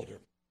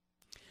older.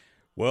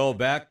 Well,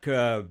 back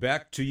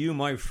to you,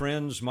 my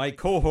friends, my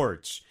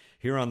cohorts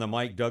here on the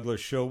Mike Douglas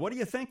Show. What do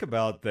you think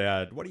about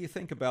that? What do you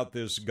think about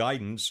this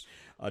guidance?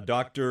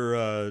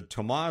 Dr.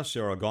 Tomas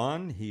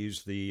Aragon,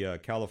 he's the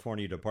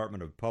California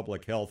Department of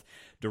Public Health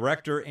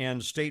Director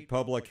and State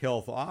Public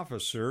Health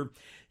Officer.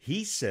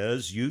 He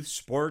says youth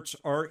sports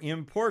are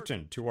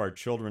important to our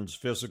children's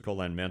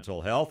physical and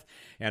mental health,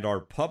 and our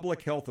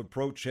public health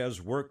approach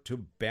has worked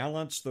to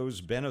balance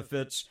those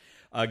benefits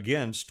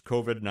against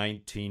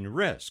COVID-19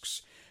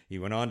 risks. He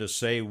went on to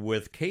say,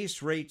 with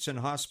case rates and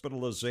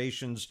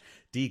hospitalizations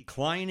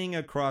declining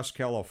across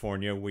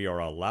California, we are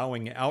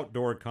allowing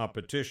outdoor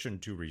competition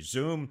to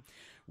resume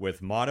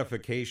with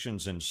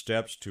modifications and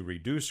steps to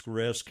reduce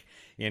risk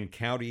in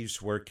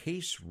counties where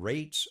case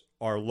rates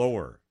are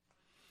lower.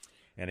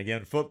 And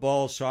again,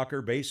 football,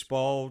 soccer,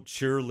 baseball,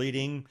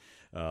 cheerleading,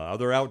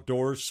 other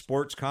outdoor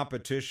sports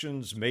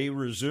competitions may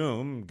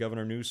resume,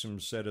 Governor Newsom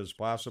said, as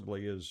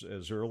possibly as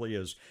early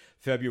as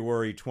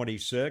February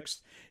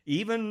 26th.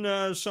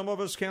 Even some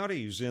of us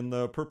counties in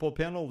the purple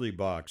penalty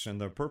box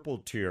and the purple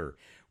tier,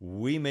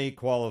 we may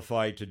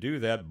qualify to do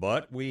that,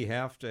 but we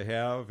have to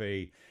have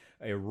a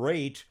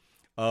rate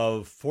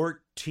of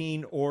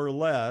 14 or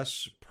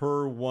less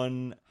per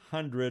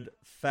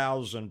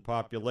 100,000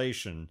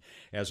 population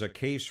as a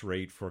case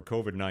rate for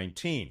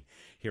COVID-19.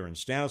 Here in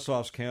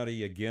Stanislaus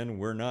County, again,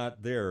 we're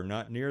not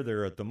near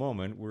there at the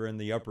moment. We're in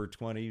the upper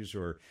 20s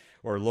or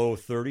low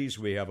 30s.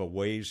 We have a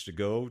ways to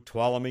go.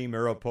 Tuolumne,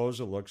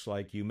 Mariposa, looks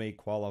like you may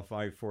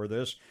qualify for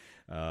this.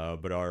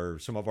 But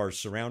some of our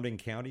surrounding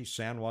counties,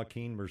 San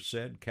Joaquin,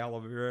 Merced,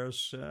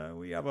 Calaveras,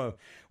 we have a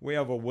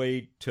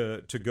way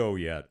to go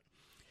yet.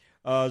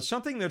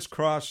 Something that's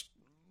crossed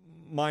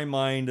my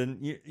mind,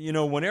 and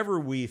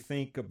whenever we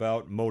think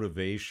about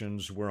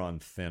motivations, we're on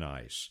thin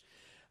ice.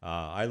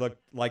 I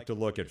like to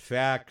look at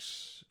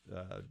facts,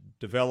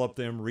 develop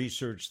them,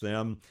 research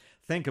them,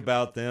 think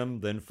about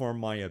them, then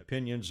form my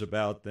opinions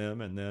about them,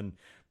 and then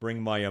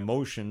bring my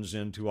emotions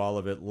into all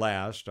of it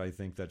last. I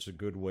think that's a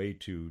good way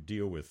to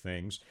deal with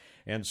things.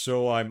 And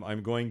so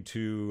I'm going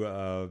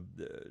to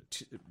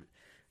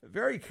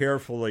very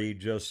carefully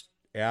just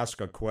ask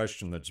a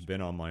question that's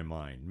been on my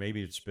mind.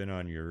 Maybe it's been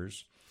on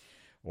yours.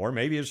 Or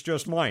maybe it's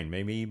just mine.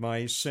 Maybe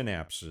my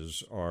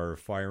synapses are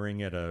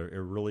firing at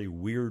a really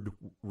weird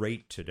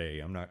rate today.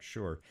 I'm not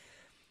sure.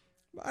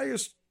 I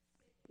just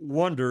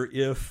wonder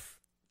if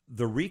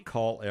the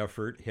recall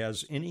effort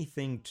has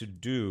anything to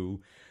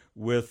do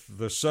with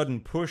the sudden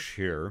push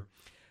here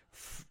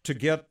to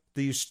get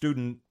these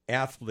student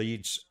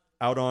athletes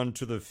out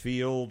onto the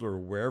field or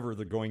wherever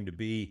they're going to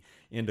be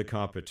into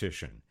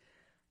competition.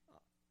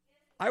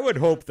 I would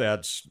hope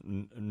that's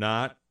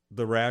not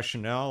the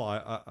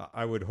rationale.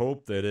 I would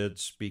hope that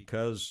it's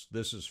because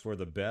this is for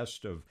the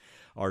best of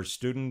our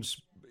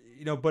students,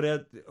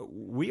 but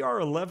we are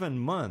 11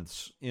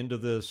 months into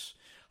this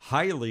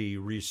highly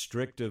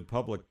restrictive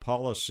public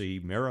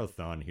policy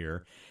marathon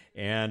here,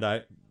 and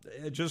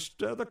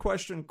the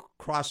question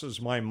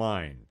crosses my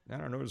mind. I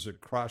don't know, does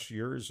it cross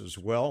yours as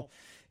well?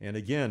 And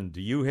again,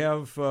 do you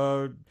have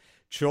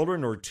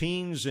children or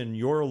teens in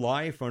your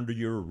life, under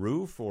your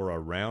roof or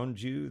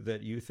around you,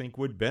 that you think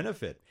would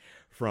benefit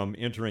from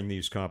entering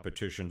these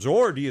competitions?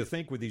 Or do you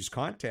think with these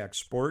contact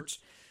sports,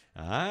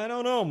 I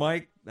don't know,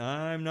 Mike,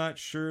 I'm not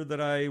sure that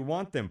I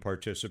want them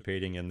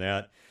participating in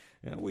that.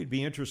 We'd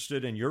be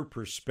interested in your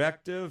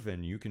perspective,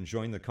 and you can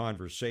join the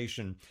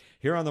conversation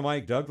here on the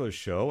Mike Douglas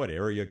Show at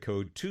area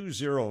code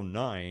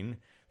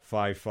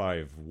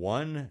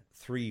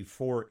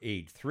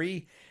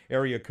 209-551-3483,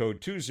 area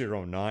code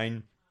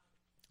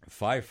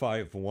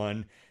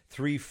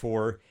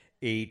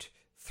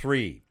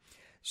 209-551-3483.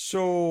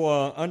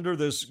 So under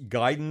this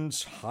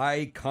guidance,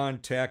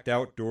 high-contact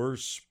outdoor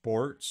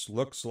sports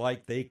looks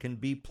like they can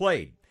be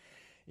played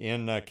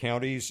in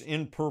counties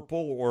in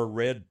purple or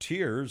red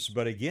tiers.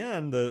 But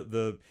again,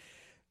 the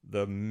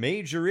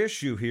major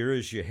issue here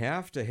is you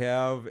have to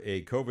have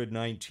a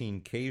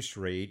COVID-19 case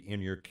rate in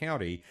your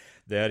county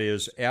that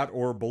is at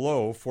or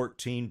below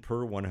 14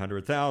 per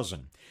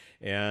 100,000.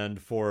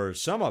 And for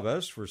some of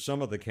us, for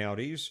some of the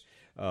counties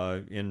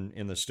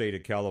in the state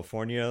of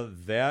California,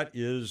 that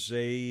is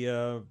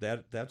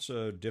that's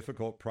a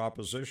difficult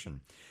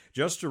proposition.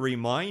 Just to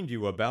remind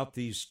you about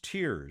these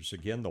tiers,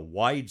 again, the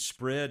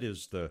widespread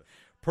is the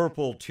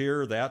purple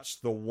tier. That's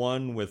the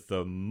one with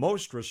the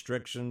most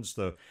restrictions.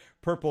 The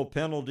purple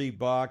penalty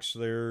box,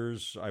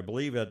 there's, I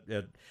believe at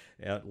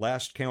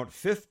last count,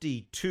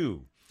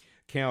 52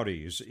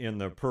 counties in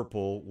the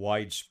purple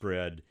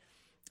widespread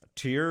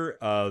tier.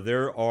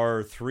 There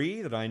are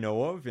 3 that I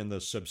know of in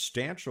the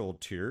substantial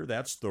tier.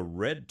 That's the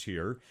red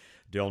tier: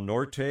 Del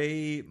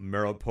Norte,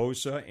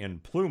 Mariposa,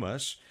 and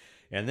Plumas.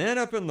 And then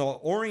up in the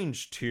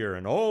orange tier,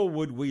 and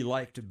would we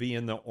like to be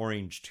in the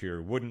orange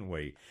tier, wouldn't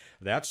we?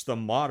 That's the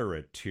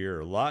moderate tier.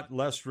 A lot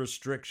less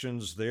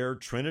restrictions there.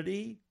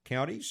 Trinity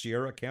County,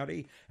 Sierra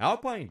County,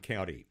 Alpine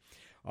County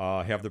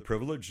have the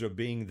privilege of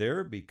being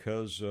there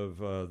because of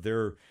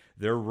their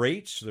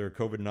rates, their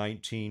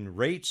COVID-19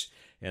 rates.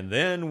 And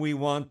then we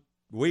want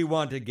we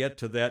want to get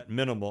to that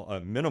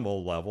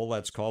minimal level.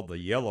 That's called the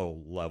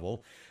yellow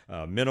level.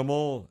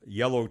 Minimal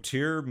yellow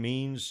tier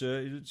means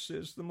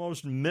it's the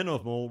most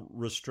minimal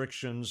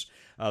restrictions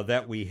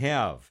that we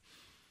have.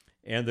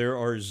 And there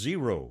are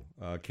 0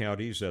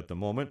 counties at the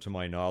moment, to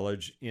my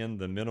knowledge, in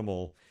the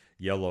minimal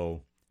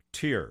yellow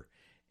tier.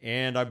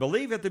 And I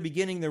believe at the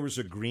beginning there was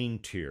a green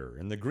tier,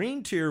 and the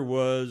green tier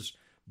was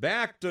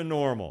back to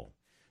normal.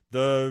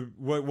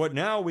 What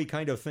now we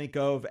kind of think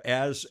of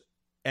as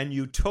an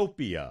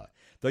utopia,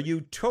 the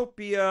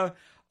utopia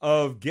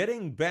of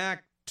getting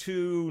back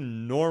to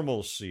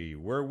normalcy,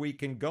 where we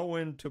can go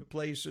into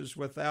places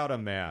without a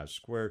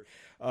mask, where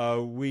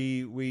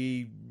maybe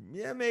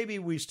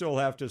we still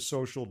have to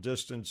social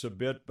distance a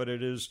bit, but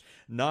it is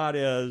not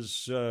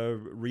as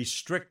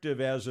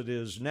restrictive as it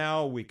is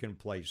now. We can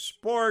play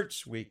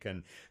sports, we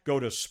can go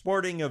to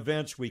sporting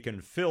events, we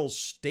can fill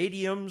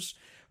stadiums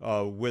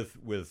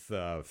with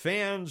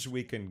fans,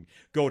 we can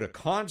go to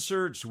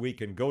concerts, we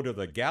can go to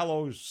the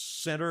Gallo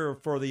Center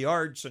for the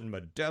Arts in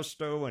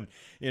Modesto and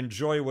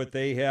enjoy what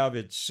they have.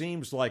 It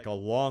seems like a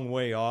long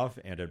way off,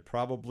 and it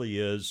probably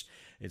is.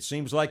 It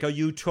seems like a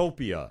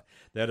utopia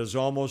that is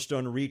almost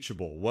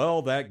unreachable.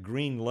 Well, that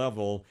green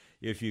level,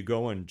 if you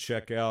go and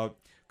check out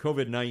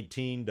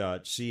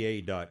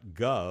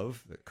covid19.ca.gov,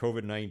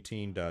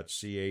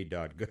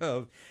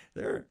 covid19.ca.gov,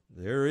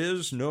 there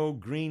is no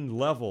green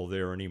level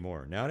there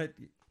anymore. Now,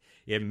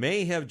 it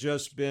may have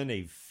just been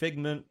a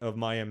figment of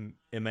my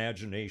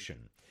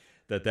imagination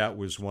that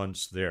was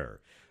once there,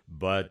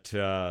 but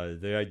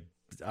I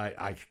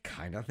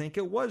kind of think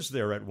it was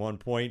there at one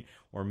point,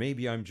 or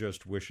maybe I'm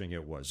just wishing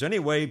it was.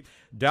 Anyway,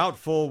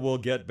 doubtful we'll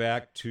get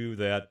back to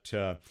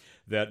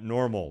that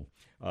normal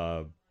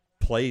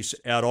place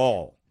at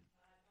all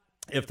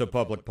if the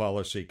public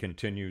policy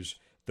continues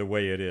the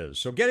way it is.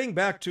 So getting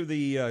back to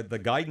the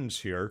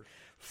guidance here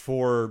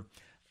for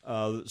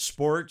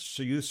sports,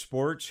 youth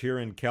sports here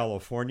in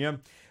California.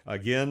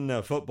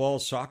 Again, football,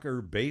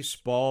 soccer,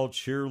 baseball,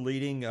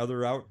 cheerleading,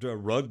 other outdoor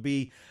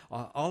rugby,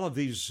 all of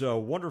these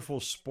wonderful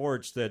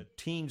sports that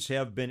teens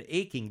have been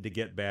aching to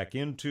get back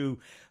into.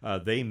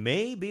 They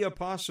may be a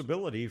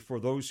possibility for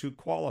those who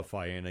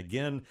qualify. And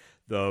again,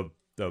 the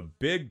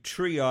big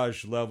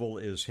triage level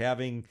is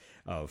having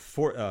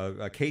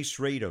a case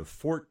rate of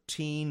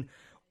 14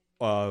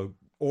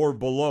 or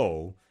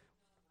below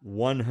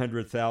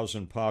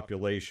 100,000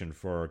 population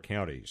for our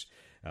counties.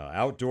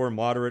 Outdoor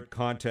moderate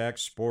contact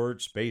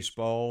sports,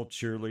 baseball,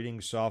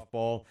 cheerleading,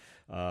 softball,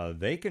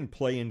 they can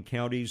play in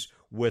counties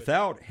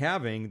without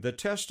having the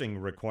testing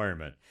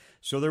requirement.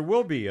 So there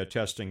will be a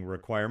testing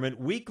requirement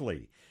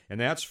weekly, and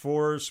that's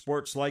for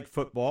sports like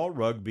football,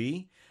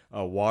 rugby,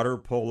 water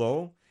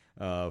polo,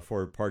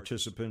 for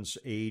participants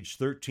age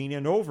 13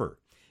 and over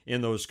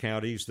in those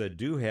counties that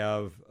do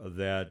have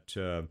that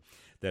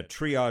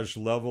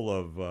triage level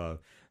of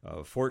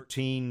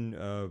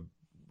 14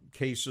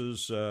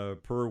 cases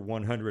per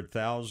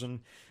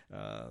 100,000.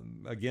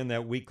 Again,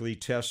 that weekly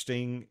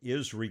testing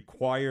is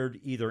required,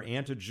 either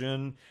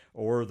antigen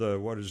or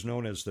what is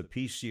known as the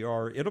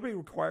PCR. It'll be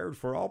required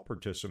for all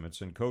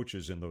participants and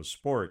coaches in those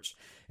sports,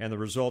 and the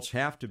results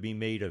have to be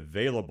made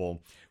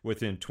available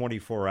within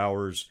 24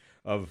 hours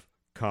of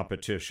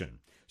competition.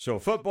 So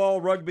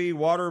football, rugby,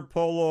 water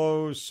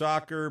polo,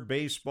 soccer,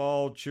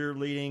 baseball,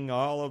 cheerleading,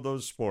 all of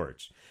those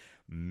sports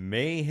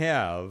may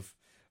have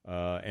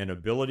an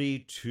ability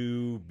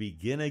to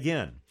begin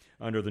again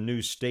under the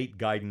new state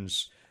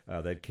guidance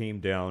that came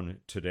down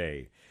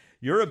today.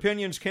 Your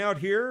opinions count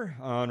here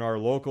on our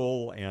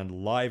local and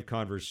live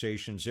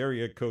conversations.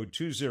 Area code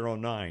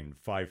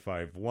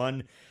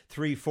 209-551-3483,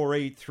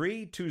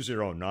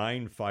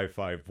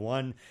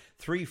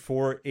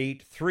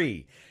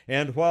 209-551-3483.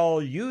 And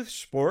while youth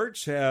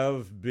sports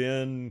have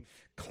been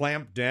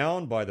clamped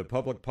down by the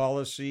public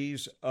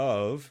policies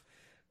of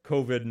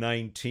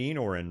COVID-19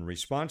 or in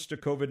response to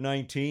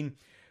COVID-19,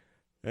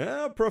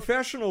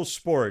 professional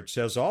sports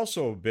has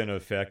also been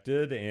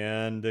affected,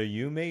 and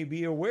you may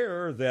be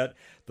aware that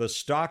the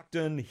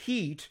Stockton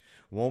Heat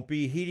won't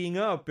be heating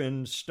up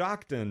in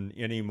Stockton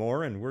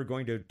anymore, and we're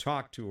going to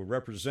talk to a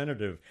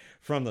representative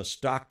from the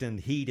Stockton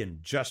Heat in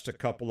just a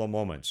couple of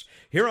moments.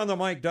 Here on the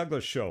Mike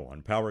Douglas Show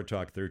on Power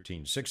Talk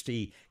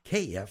 1360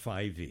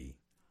 KFIV.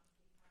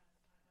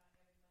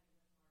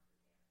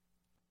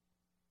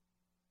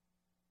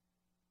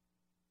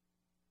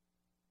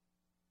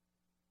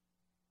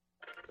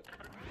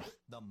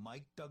 The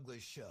Mike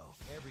Douglas Show,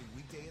 every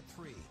weekday at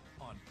 3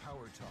 on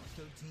Power Talk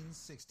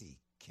 1360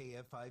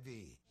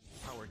 KFIV.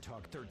 Power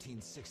Talk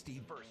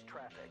 1360 Burst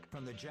Traffic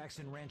from the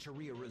Jackson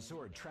Rancheria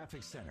Resort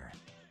Traffic Center.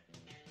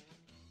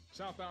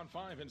 Southbound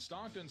 5 in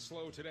Stockton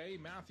slow today.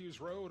 Matthews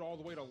Road all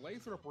the way to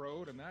Lathrop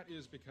Road, and that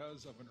is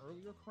because of an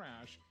earlier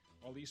crash.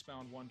 While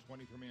eastbound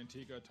 120 from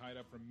Antigua tied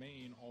up from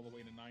Maine all the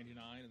way to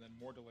 99, and then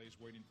more delays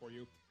waiting for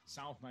you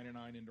south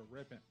 99 into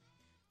Ripon.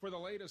 For the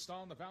latest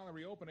on the Valley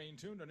reopening,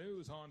 tune to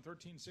news on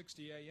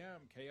 1360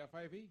 AM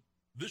KFIV.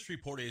 This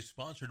report is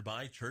sponsored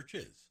by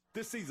Church's.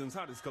 This season's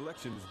hottest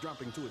collection is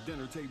dropping to a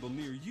dinner table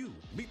near you.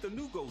 Meet the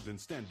new golden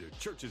standard,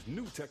 Church's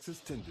new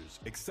Texas tenders,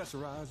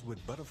 accessorized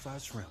with butterfly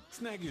shrimp.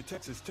 Snag your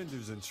Texas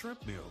tenders and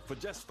shrimp meal for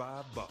just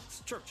 $5.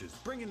 Church's,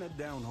 bringing that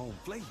down-home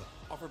flavor.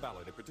 Offer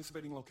valid at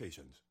participating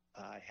locations.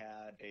 I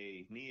had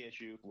a knee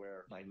issue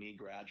where my knee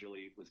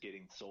gradually was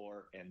getting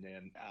sore, and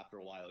then after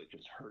a while, it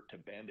just hurt to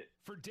bend it.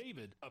 For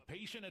David, a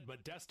patient at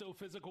Modesto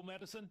Physical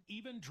Medicine,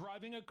 even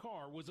driving a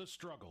car was a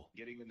struggle.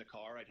 Getting in the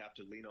car, I'd have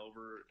to lean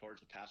over towards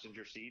the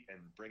passenger seat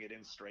and bring it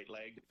in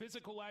straight-legged.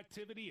 Physical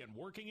activity and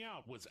working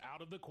out was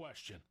out of the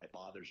question. It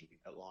bothers me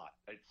a lot.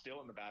 It's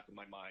still in the back of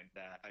my mind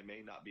that I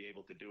may not be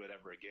able to do it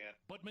ever again.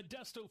 But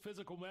Modesto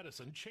Physical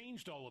Medicine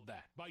changed all of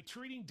that by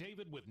treating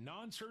David with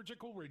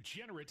non-surgical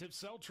regenerative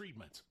cell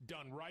treatments.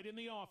 Done right in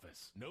the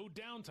office. No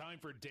downtime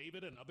for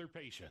David and other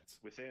patients.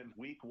 Within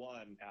week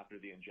 1 after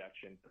the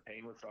injection, the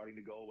pain was starting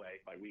to go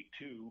away. By week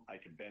 2, I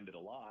could bend it a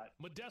lot.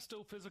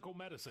 Modesto Physical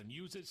Medicine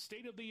uses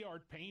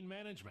state-of-the-art pain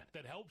management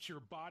that helps your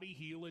body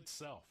heal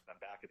itself. I'm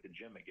back at the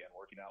gym again,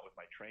 working out with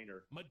my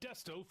trainer.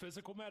 Modesto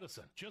Physical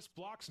Medicine, just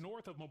blocks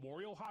north of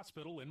Memorial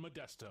Hospital in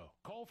Modesto.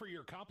 Call for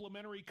your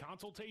complimentary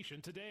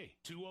consultation today.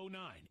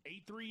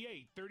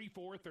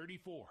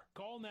 209-838-3434.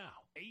 Call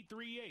now.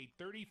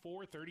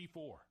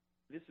 838-3434.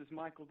 This is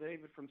Michael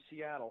David from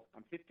Seattle.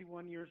 I'm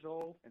 51 years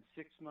old, and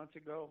 6 months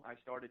ago, I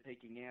started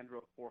taking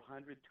Andro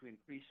 400 to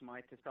increase my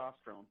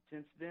testosterone.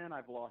 Since then,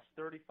 I've lost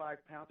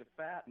 35 pounds of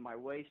fat, and my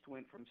waist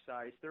went from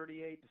size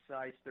 38 to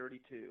size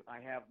 32.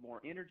 I have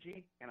more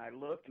energy, and I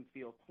look and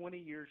feel 20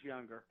 years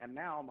younger, and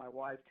now my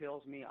wife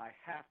tells me I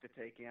have to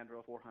take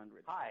Andro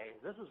 400. Hi,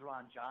 this is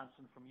Ron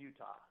Johnson from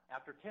Utah.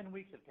 After 10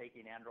 weeks of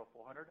taking Andro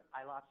 400,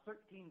 I lost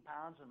 13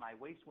 pounds, and my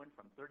waist went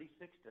from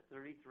 36 to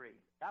 33.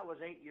 That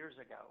was 8 years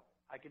ago.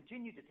 I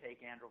continue to take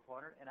Andro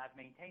 400, and I've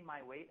maintained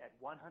my weight at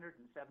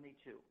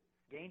 172.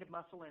 Gained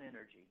muscle and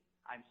energy.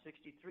 I'm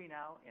 63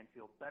 now and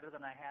feel better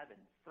than I have in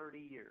 30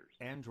 years.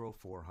 Andro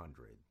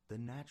 400, the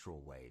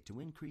natural way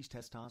to increase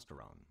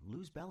testosterone,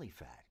 lose belly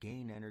fat,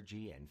 gain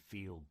energy, and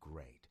feel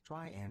great.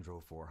 Try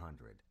Andro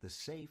 400, the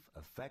safe,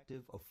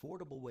 effective,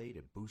 affordable way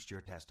to boost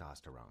your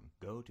testosterone.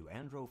 Go to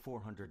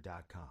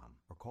andro400.com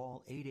or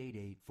call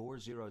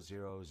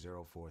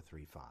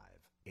 888-400-0435.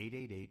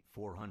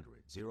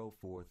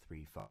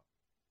 888-400-0435.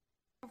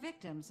 For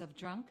victims of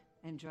drunk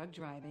and drug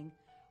driving,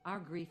 our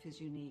grief is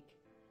unique.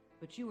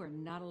 But you are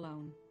not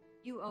alone.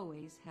 You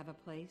always have a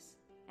place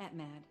at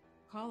MAD.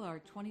 Call our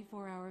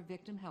 24-hour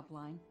victim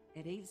helpline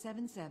at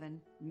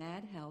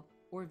 877-MAD-HELP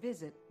or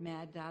visit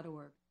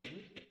mad.org.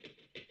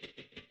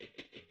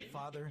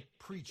 Father,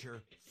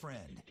 preacher,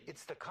 friend.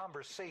 It's the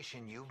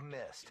conversation you've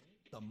missed.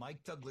 The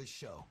Mike Douglas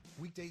Show.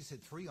 Weekdays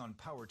at 3 on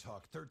Power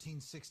Talk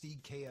 1360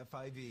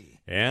 KFIV.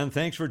 And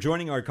thanks for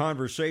joining our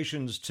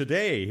conversations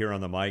today here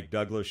on the Mike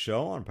Douglas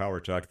Show on Power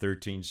Talk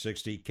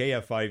 1360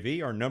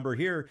 KFIV. Our number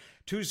here,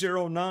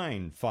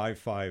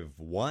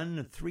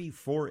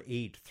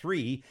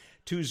 209-551-3483,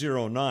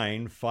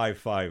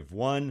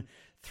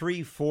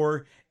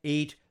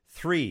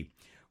 209-551-3483.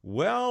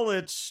 Well,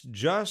 it's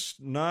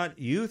just not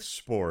youth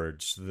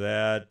sports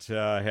that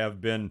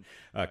have been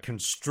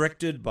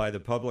constricted by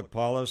the public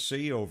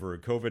policy over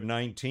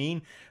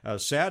COVID-19.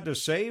 Sad to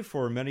say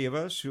for many of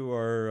us who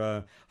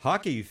are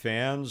hockey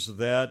fans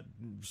that,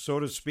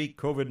 so to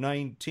speak,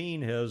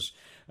 COVID-19 has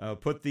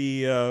put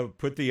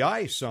the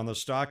ice on the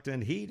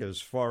Stockton Heat as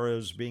far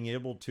as being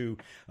able to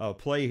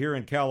play here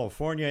in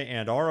California.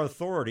 And our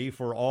authority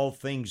for all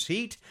things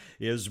Heat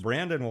is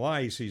Brandon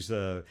Weiss. He's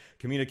the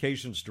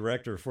communications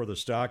director for the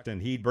Stockton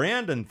Heat.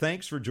 Brandon,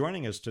 thanks for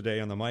joining us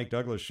today on the Mike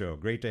Douglas Show.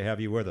 Great to have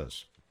you with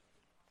us.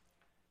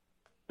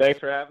 Thanks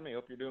for having me.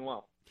 Hope you're doing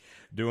well.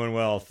 Doing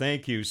well,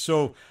 thank you.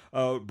 So,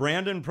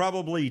 Brandon,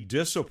 probably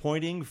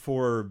disappointing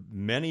for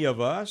many of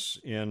us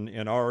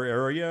in our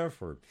area,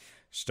 for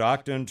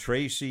Stockton,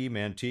 Tracy,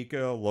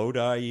 Manteca,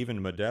 Lodi,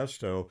 even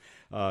Modesto.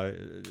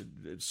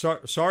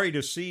 Sorry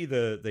to see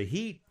the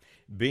Heat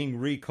being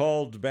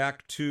recalled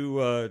back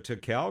to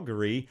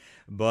Calgary,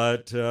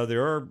 but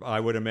there are, I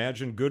would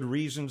imagine, good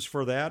reasons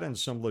for that and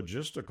some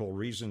logistical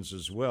reasons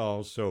as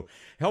well. So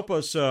help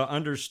us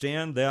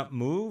understand that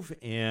move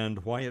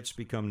and why it's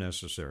become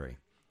necessary.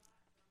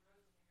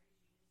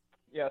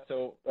 Yeah,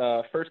 so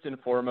first and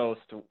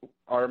foremost,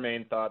 our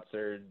main thoughts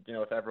are,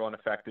 with everyone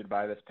affected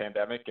by this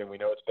pandemic, and we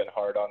know it's been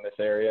hard on this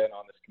area and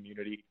on this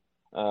community.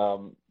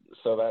 So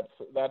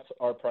that's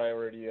our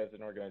priority as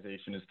an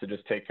organization, is to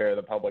just take care of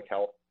the public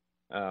health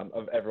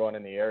of everyone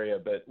in the area.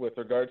 But with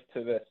regards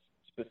to this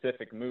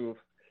specific move,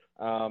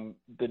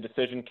 the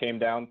decision came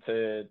down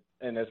to,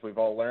 and as we've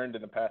all learned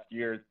in the past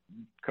year,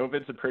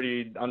 COVID's a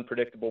pretty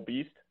unpredictable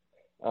beast.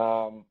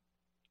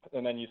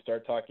 And then you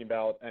start talking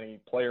about any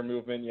player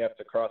movement, you have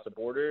to cross a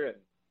border, and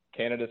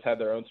Canada's had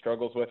their own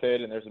struggles with it,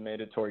 and there's a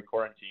mandatory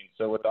quarantine.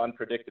 So with the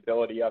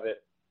unpredictability of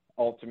it,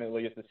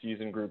 ultimately as the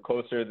season grew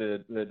closer,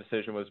 the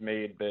decision was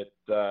made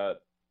that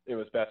it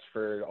was best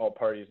for all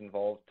parties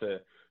involved to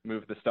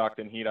move the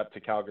Stockton Heat up to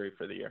Calgary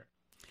for the year.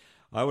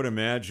 I would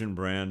imagine,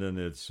 Brandon,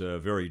 it's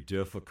very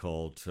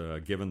difficult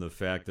given the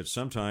fact that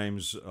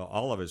sometimes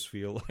all of us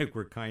feel like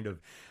we're kind of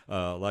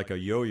like a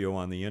yo-yo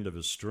on the end of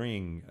a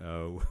string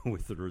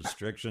with the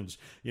restrictions.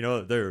 You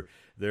know, they're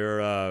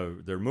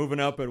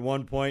moving up at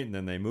one point and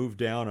then they move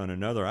down on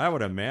another. I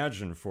would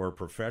imagine for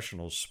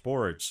professional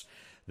sports,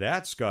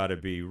 that's got to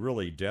be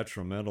really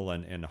detrimental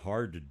and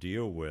hard to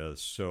deal with.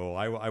 So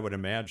I would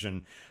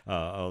imagine a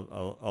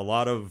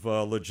lot of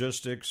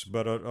logistics,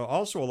 but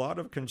also a lot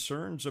of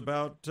concerns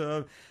about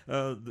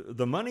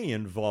the money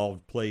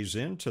involved plays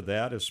into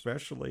that,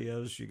 especially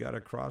as you got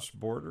to cross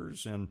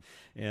borders and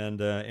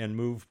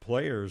move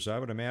players. I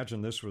would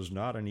imagine this was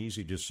not an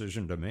easy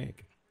decision to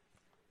make.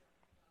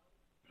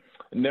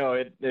 No,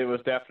 it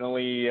was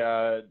definitely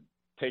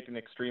taken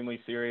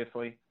extremely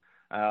seriously.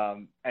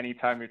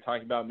 Anytime you're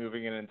talking about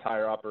moving an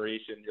entire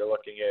operation, you're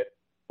looking at,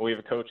 we have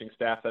a coaching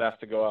staff that has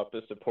to go up,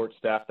 a support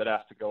staff that has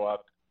to go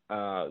up.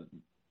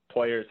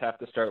 Players have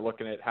to start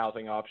looking at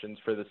housing options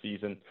for the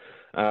season.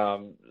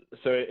 So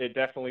it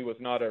definitely was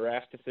not a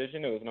rash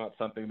decision. It was not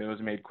something that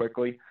was made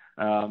quickly.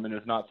 And it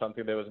was not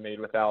something that was made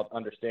without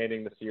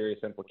understanding the serious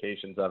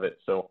implications of it.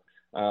 So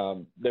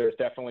there's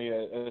definitely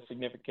a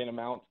significant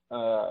amount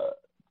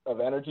of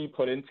energy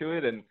put into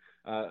it and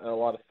a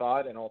lot of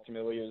thought. And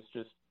ultimately it was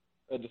just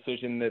a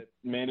decision that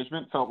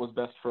management felt was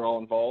best for all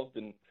involved,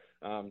 and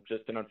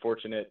just an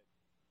unfortunate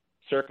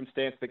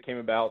circumstance that came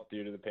about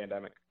due to the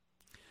pandemic.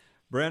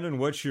 Brandon,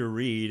 what's your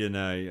read? And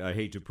I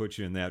hate to put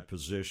you in that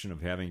position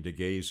of having to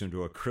gaze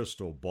into a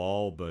crystal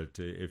ball, but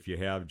if you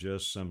have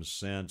just some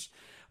sense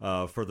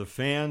for the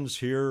fans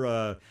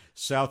here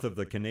south of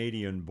the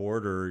Canadian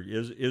border,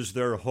 is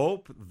there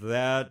hope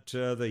that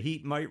the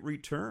Heat might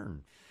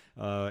return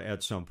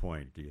at some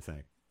point, do you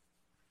think?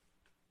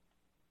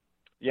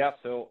 Yeah,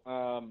 so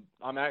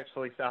I'm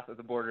actually south of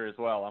the border as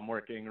well. I'm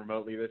working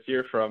remotely this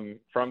year from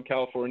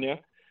California,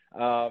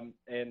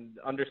 and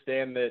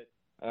understand that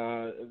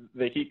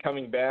the Heat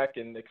coming back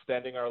and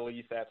extending our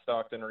lease at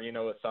Stockton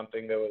Arena was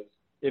something that was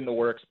in the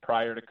works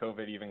prior to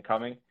COVID even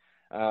coming.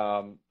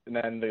 And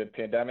then the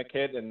pandemic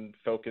hit and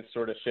focus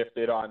sort of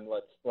shifted on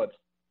let's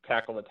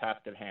tackle the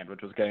task at hand,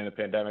 which was getting the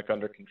pandemic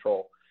under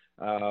control.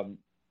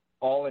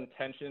 All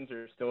intentions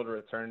are still to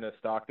return to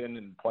Stockton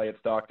and play at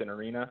Stockton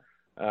Arena.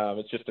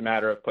 It's just a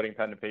matter of putting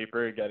pen to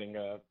paper, getting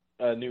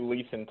a new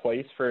lease in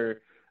place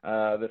for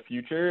the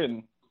future,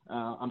 and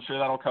I'm sure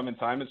that'll come in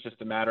time. It's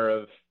just a matter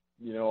of,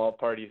 all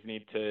parties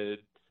need to,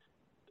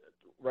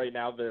 right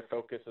now their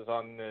focus is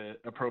on the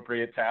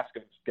appropriate task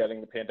of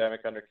getting the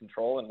pandemic under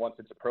control, and once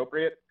it's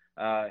appropriate,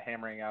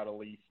 hammering out a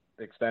lease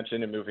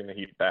extension and moving the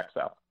Heat back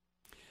south.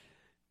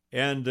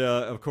 And,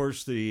 of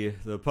course, the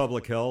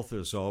public health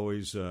is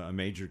always a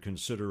major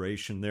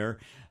consideration there.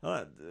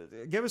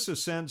 Give us a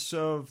sense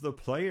of the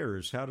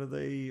players. How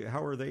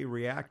are they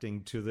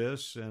reacting to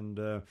this? And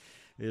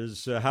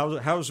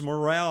how's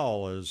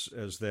morale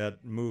as that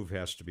move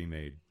has to be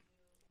made?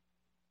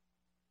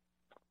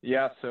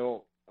 Yeah,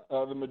 so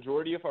the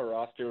majority of our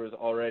roster was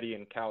already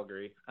in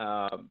Calgary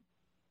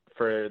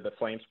for the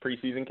Flames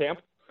preseason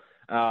camp.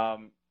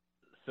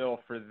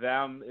 So for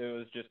them, it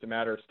was just a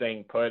matter of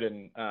staying put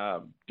and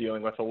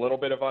dealing with a little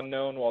bit of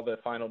unknown while the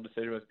final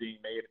decision was being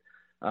made.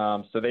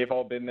 So they've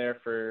all been there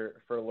for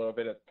a little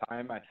bit of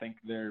time. I think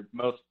they're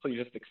mostly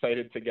just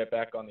excited to get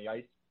back on the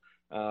ice.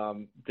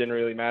 Didn't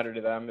really matter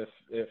to them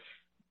if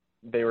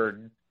they were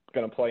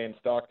going to play in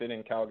Stockton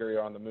and Calgary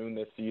or on the Moon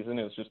this season.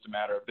 It was just a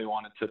matter of they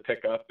wanted to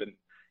pick up and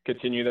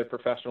continue their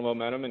professional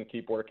momentum and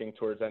keep working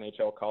towards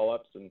NHL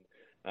call-ups.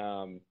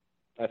 And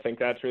I think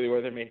that's really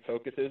where their main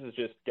focus is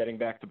just getting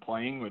back to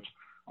playing, which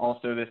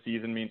also this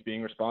season means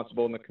being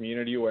responsible in the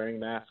community, wearing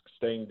masks,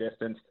 staying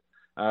distanced.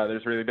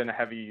 There's really been a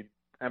heavy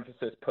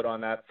emphasis put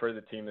on that for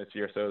the team this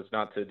year, so as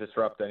not to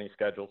disrupt any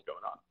schedules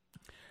going on.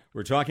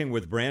 We're talking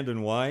with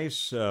Brandon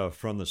Weiss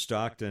from the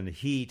Stockton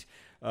Heat.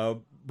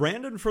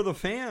 Brandon, for the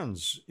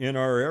fans in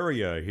our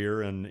area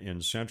here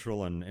in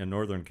Central and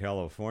Northern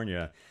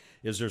California,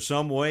 is there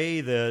some way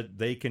that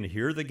they can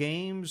hear the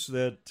games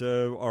that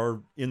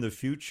are in the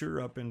future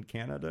up in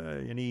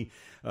Canada? Any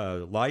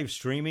live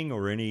streaming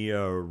or any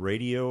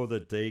radio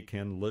that they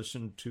can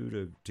listen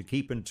to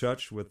keep in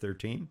touch with their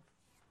team?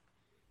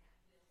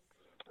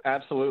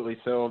 Absolutely.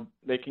 So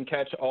they can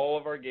catch all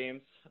of our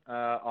games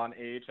on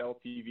AHL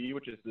TV,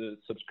 which is the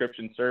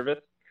subscription service.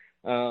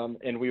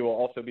 And we will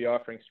also be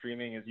offering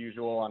streaming as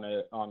usual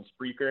on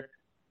Spreaker,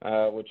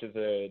 which is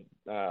a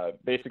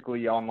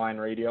basically online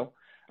radio.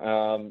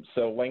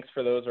 So links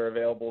for those are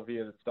available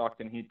via the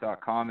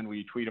StocktonHeat.com, and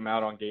we tweet them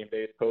out on game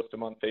days, post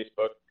them on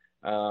Facebook.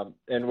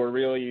 And we're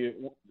really,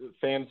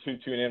 fans who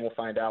tune in will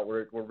find out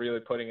we're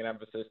really putting an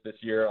emphasis this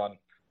year on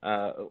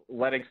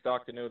letting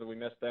Stockton know that we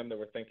miss them, that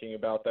we're thinking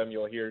about them.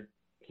 You'll hear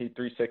Heat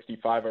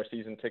 365, our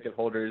season ticket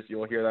holders.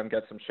 You'll hear them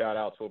get some shout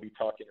outs. We'll be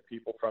talking to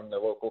people from the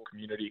local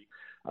community.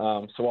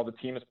 So while the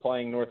team is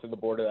playing north of the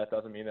border, that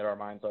doesn't mean that our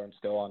minds aren't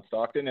still on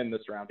Stockton and the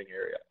surrounding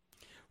area.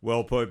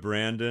 Well put,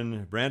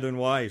 Brandon. Brandon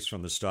Weiss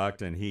from the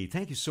Stockton Heat.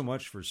 Thank you so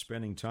much for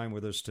spending time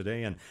with us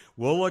today, and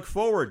we'll look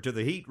forward to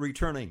the Heat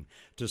returning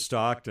to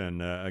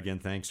Stockton. Again,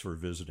 thanks for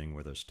visiting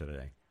with us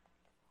today.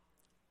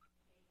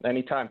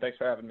 Anytime. Thanks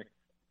for having me.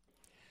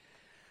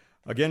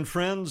 Again,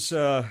 friends,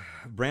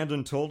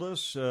 Brandon told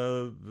us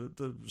the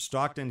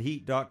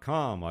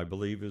StocktonHeat.com, I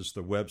believe, is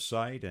the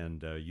website,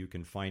 and you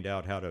can find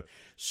out how to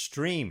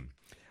stream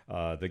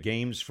the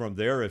games from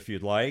there if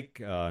you'd like,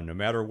 no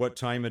matter what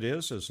time it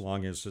is, as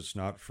long as it's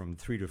not from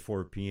 3 to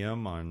 4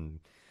 p.m. on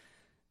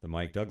the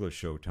Mike Douglas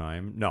Show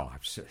time. No,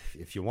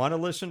 if you want to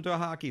listen to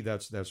hockey,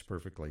 that's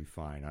perfectly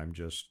fine. I'm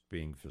just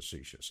being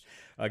facetious.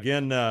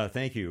 Again,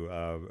 thank you,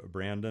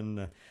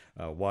 Brandon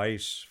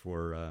Weiss,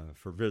 for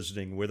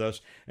visiting with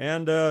us.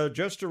 And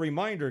just a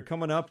reminder,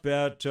 coming up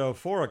at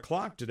 4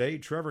 o'clock today,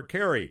 Trevor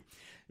Carey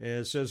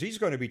says he's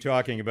going to be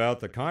talking about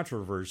the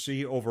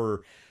controversy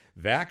over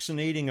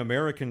vaccinating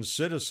American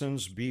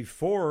citizens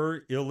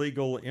before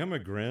illegal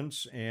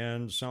immigrants,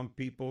 and some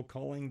people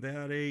calling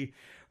that a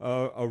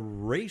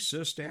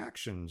racist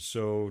action.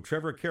 So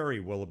Trevor Carey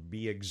will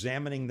be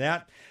examining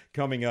that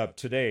coming up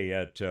today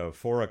at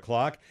 4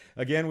 o'clock.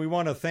 Again, we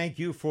want to thank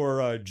you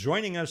for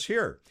joining us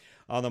here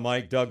on the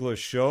Mike Douglas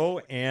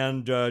Show.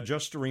 And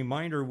just a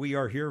reminder, we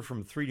are here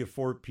from 3 to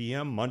 4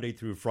 p.m. Monday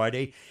through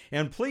Friday.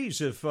 And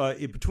please, if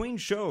between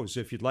shows,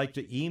 if you'd like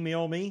to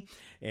email me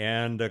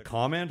and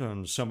comment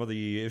on some of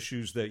the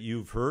issues that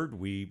you've heard,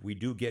 we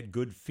do get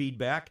good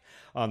feedback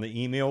on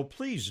the email.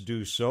 Please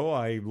do so.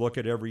 I look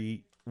at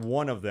every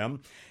one of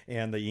them.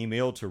 And the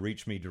email to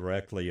reach me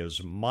directly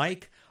is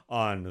Mike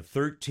on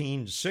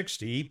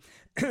 1360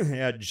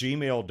 at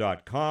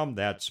gmail.com.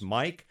 That's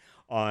Mike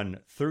on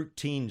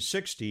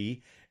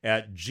 1360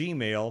 at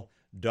gmail.com.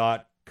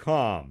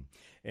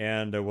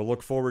 And we'll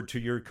look forward to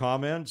your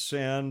comments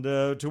and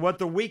to what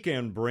the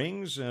weekend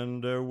brings.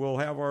 And we'll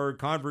have our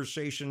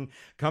conversation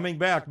coming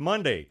back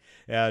Monday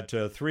at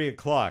 3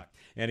 o'clock.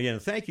 And again,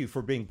 thank you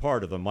for being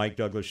part of the Mike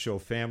Douglas Show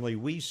family.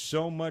 We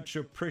so much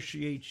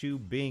appreciate you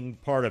being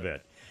part of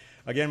it.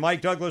 Again,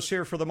 Mike Douglas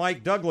here for the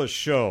Mike Douglas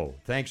Show.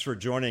 Thanks for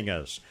joining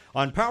us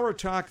on Power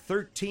Talk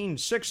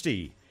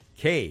 1360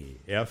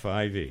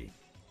 KFIV.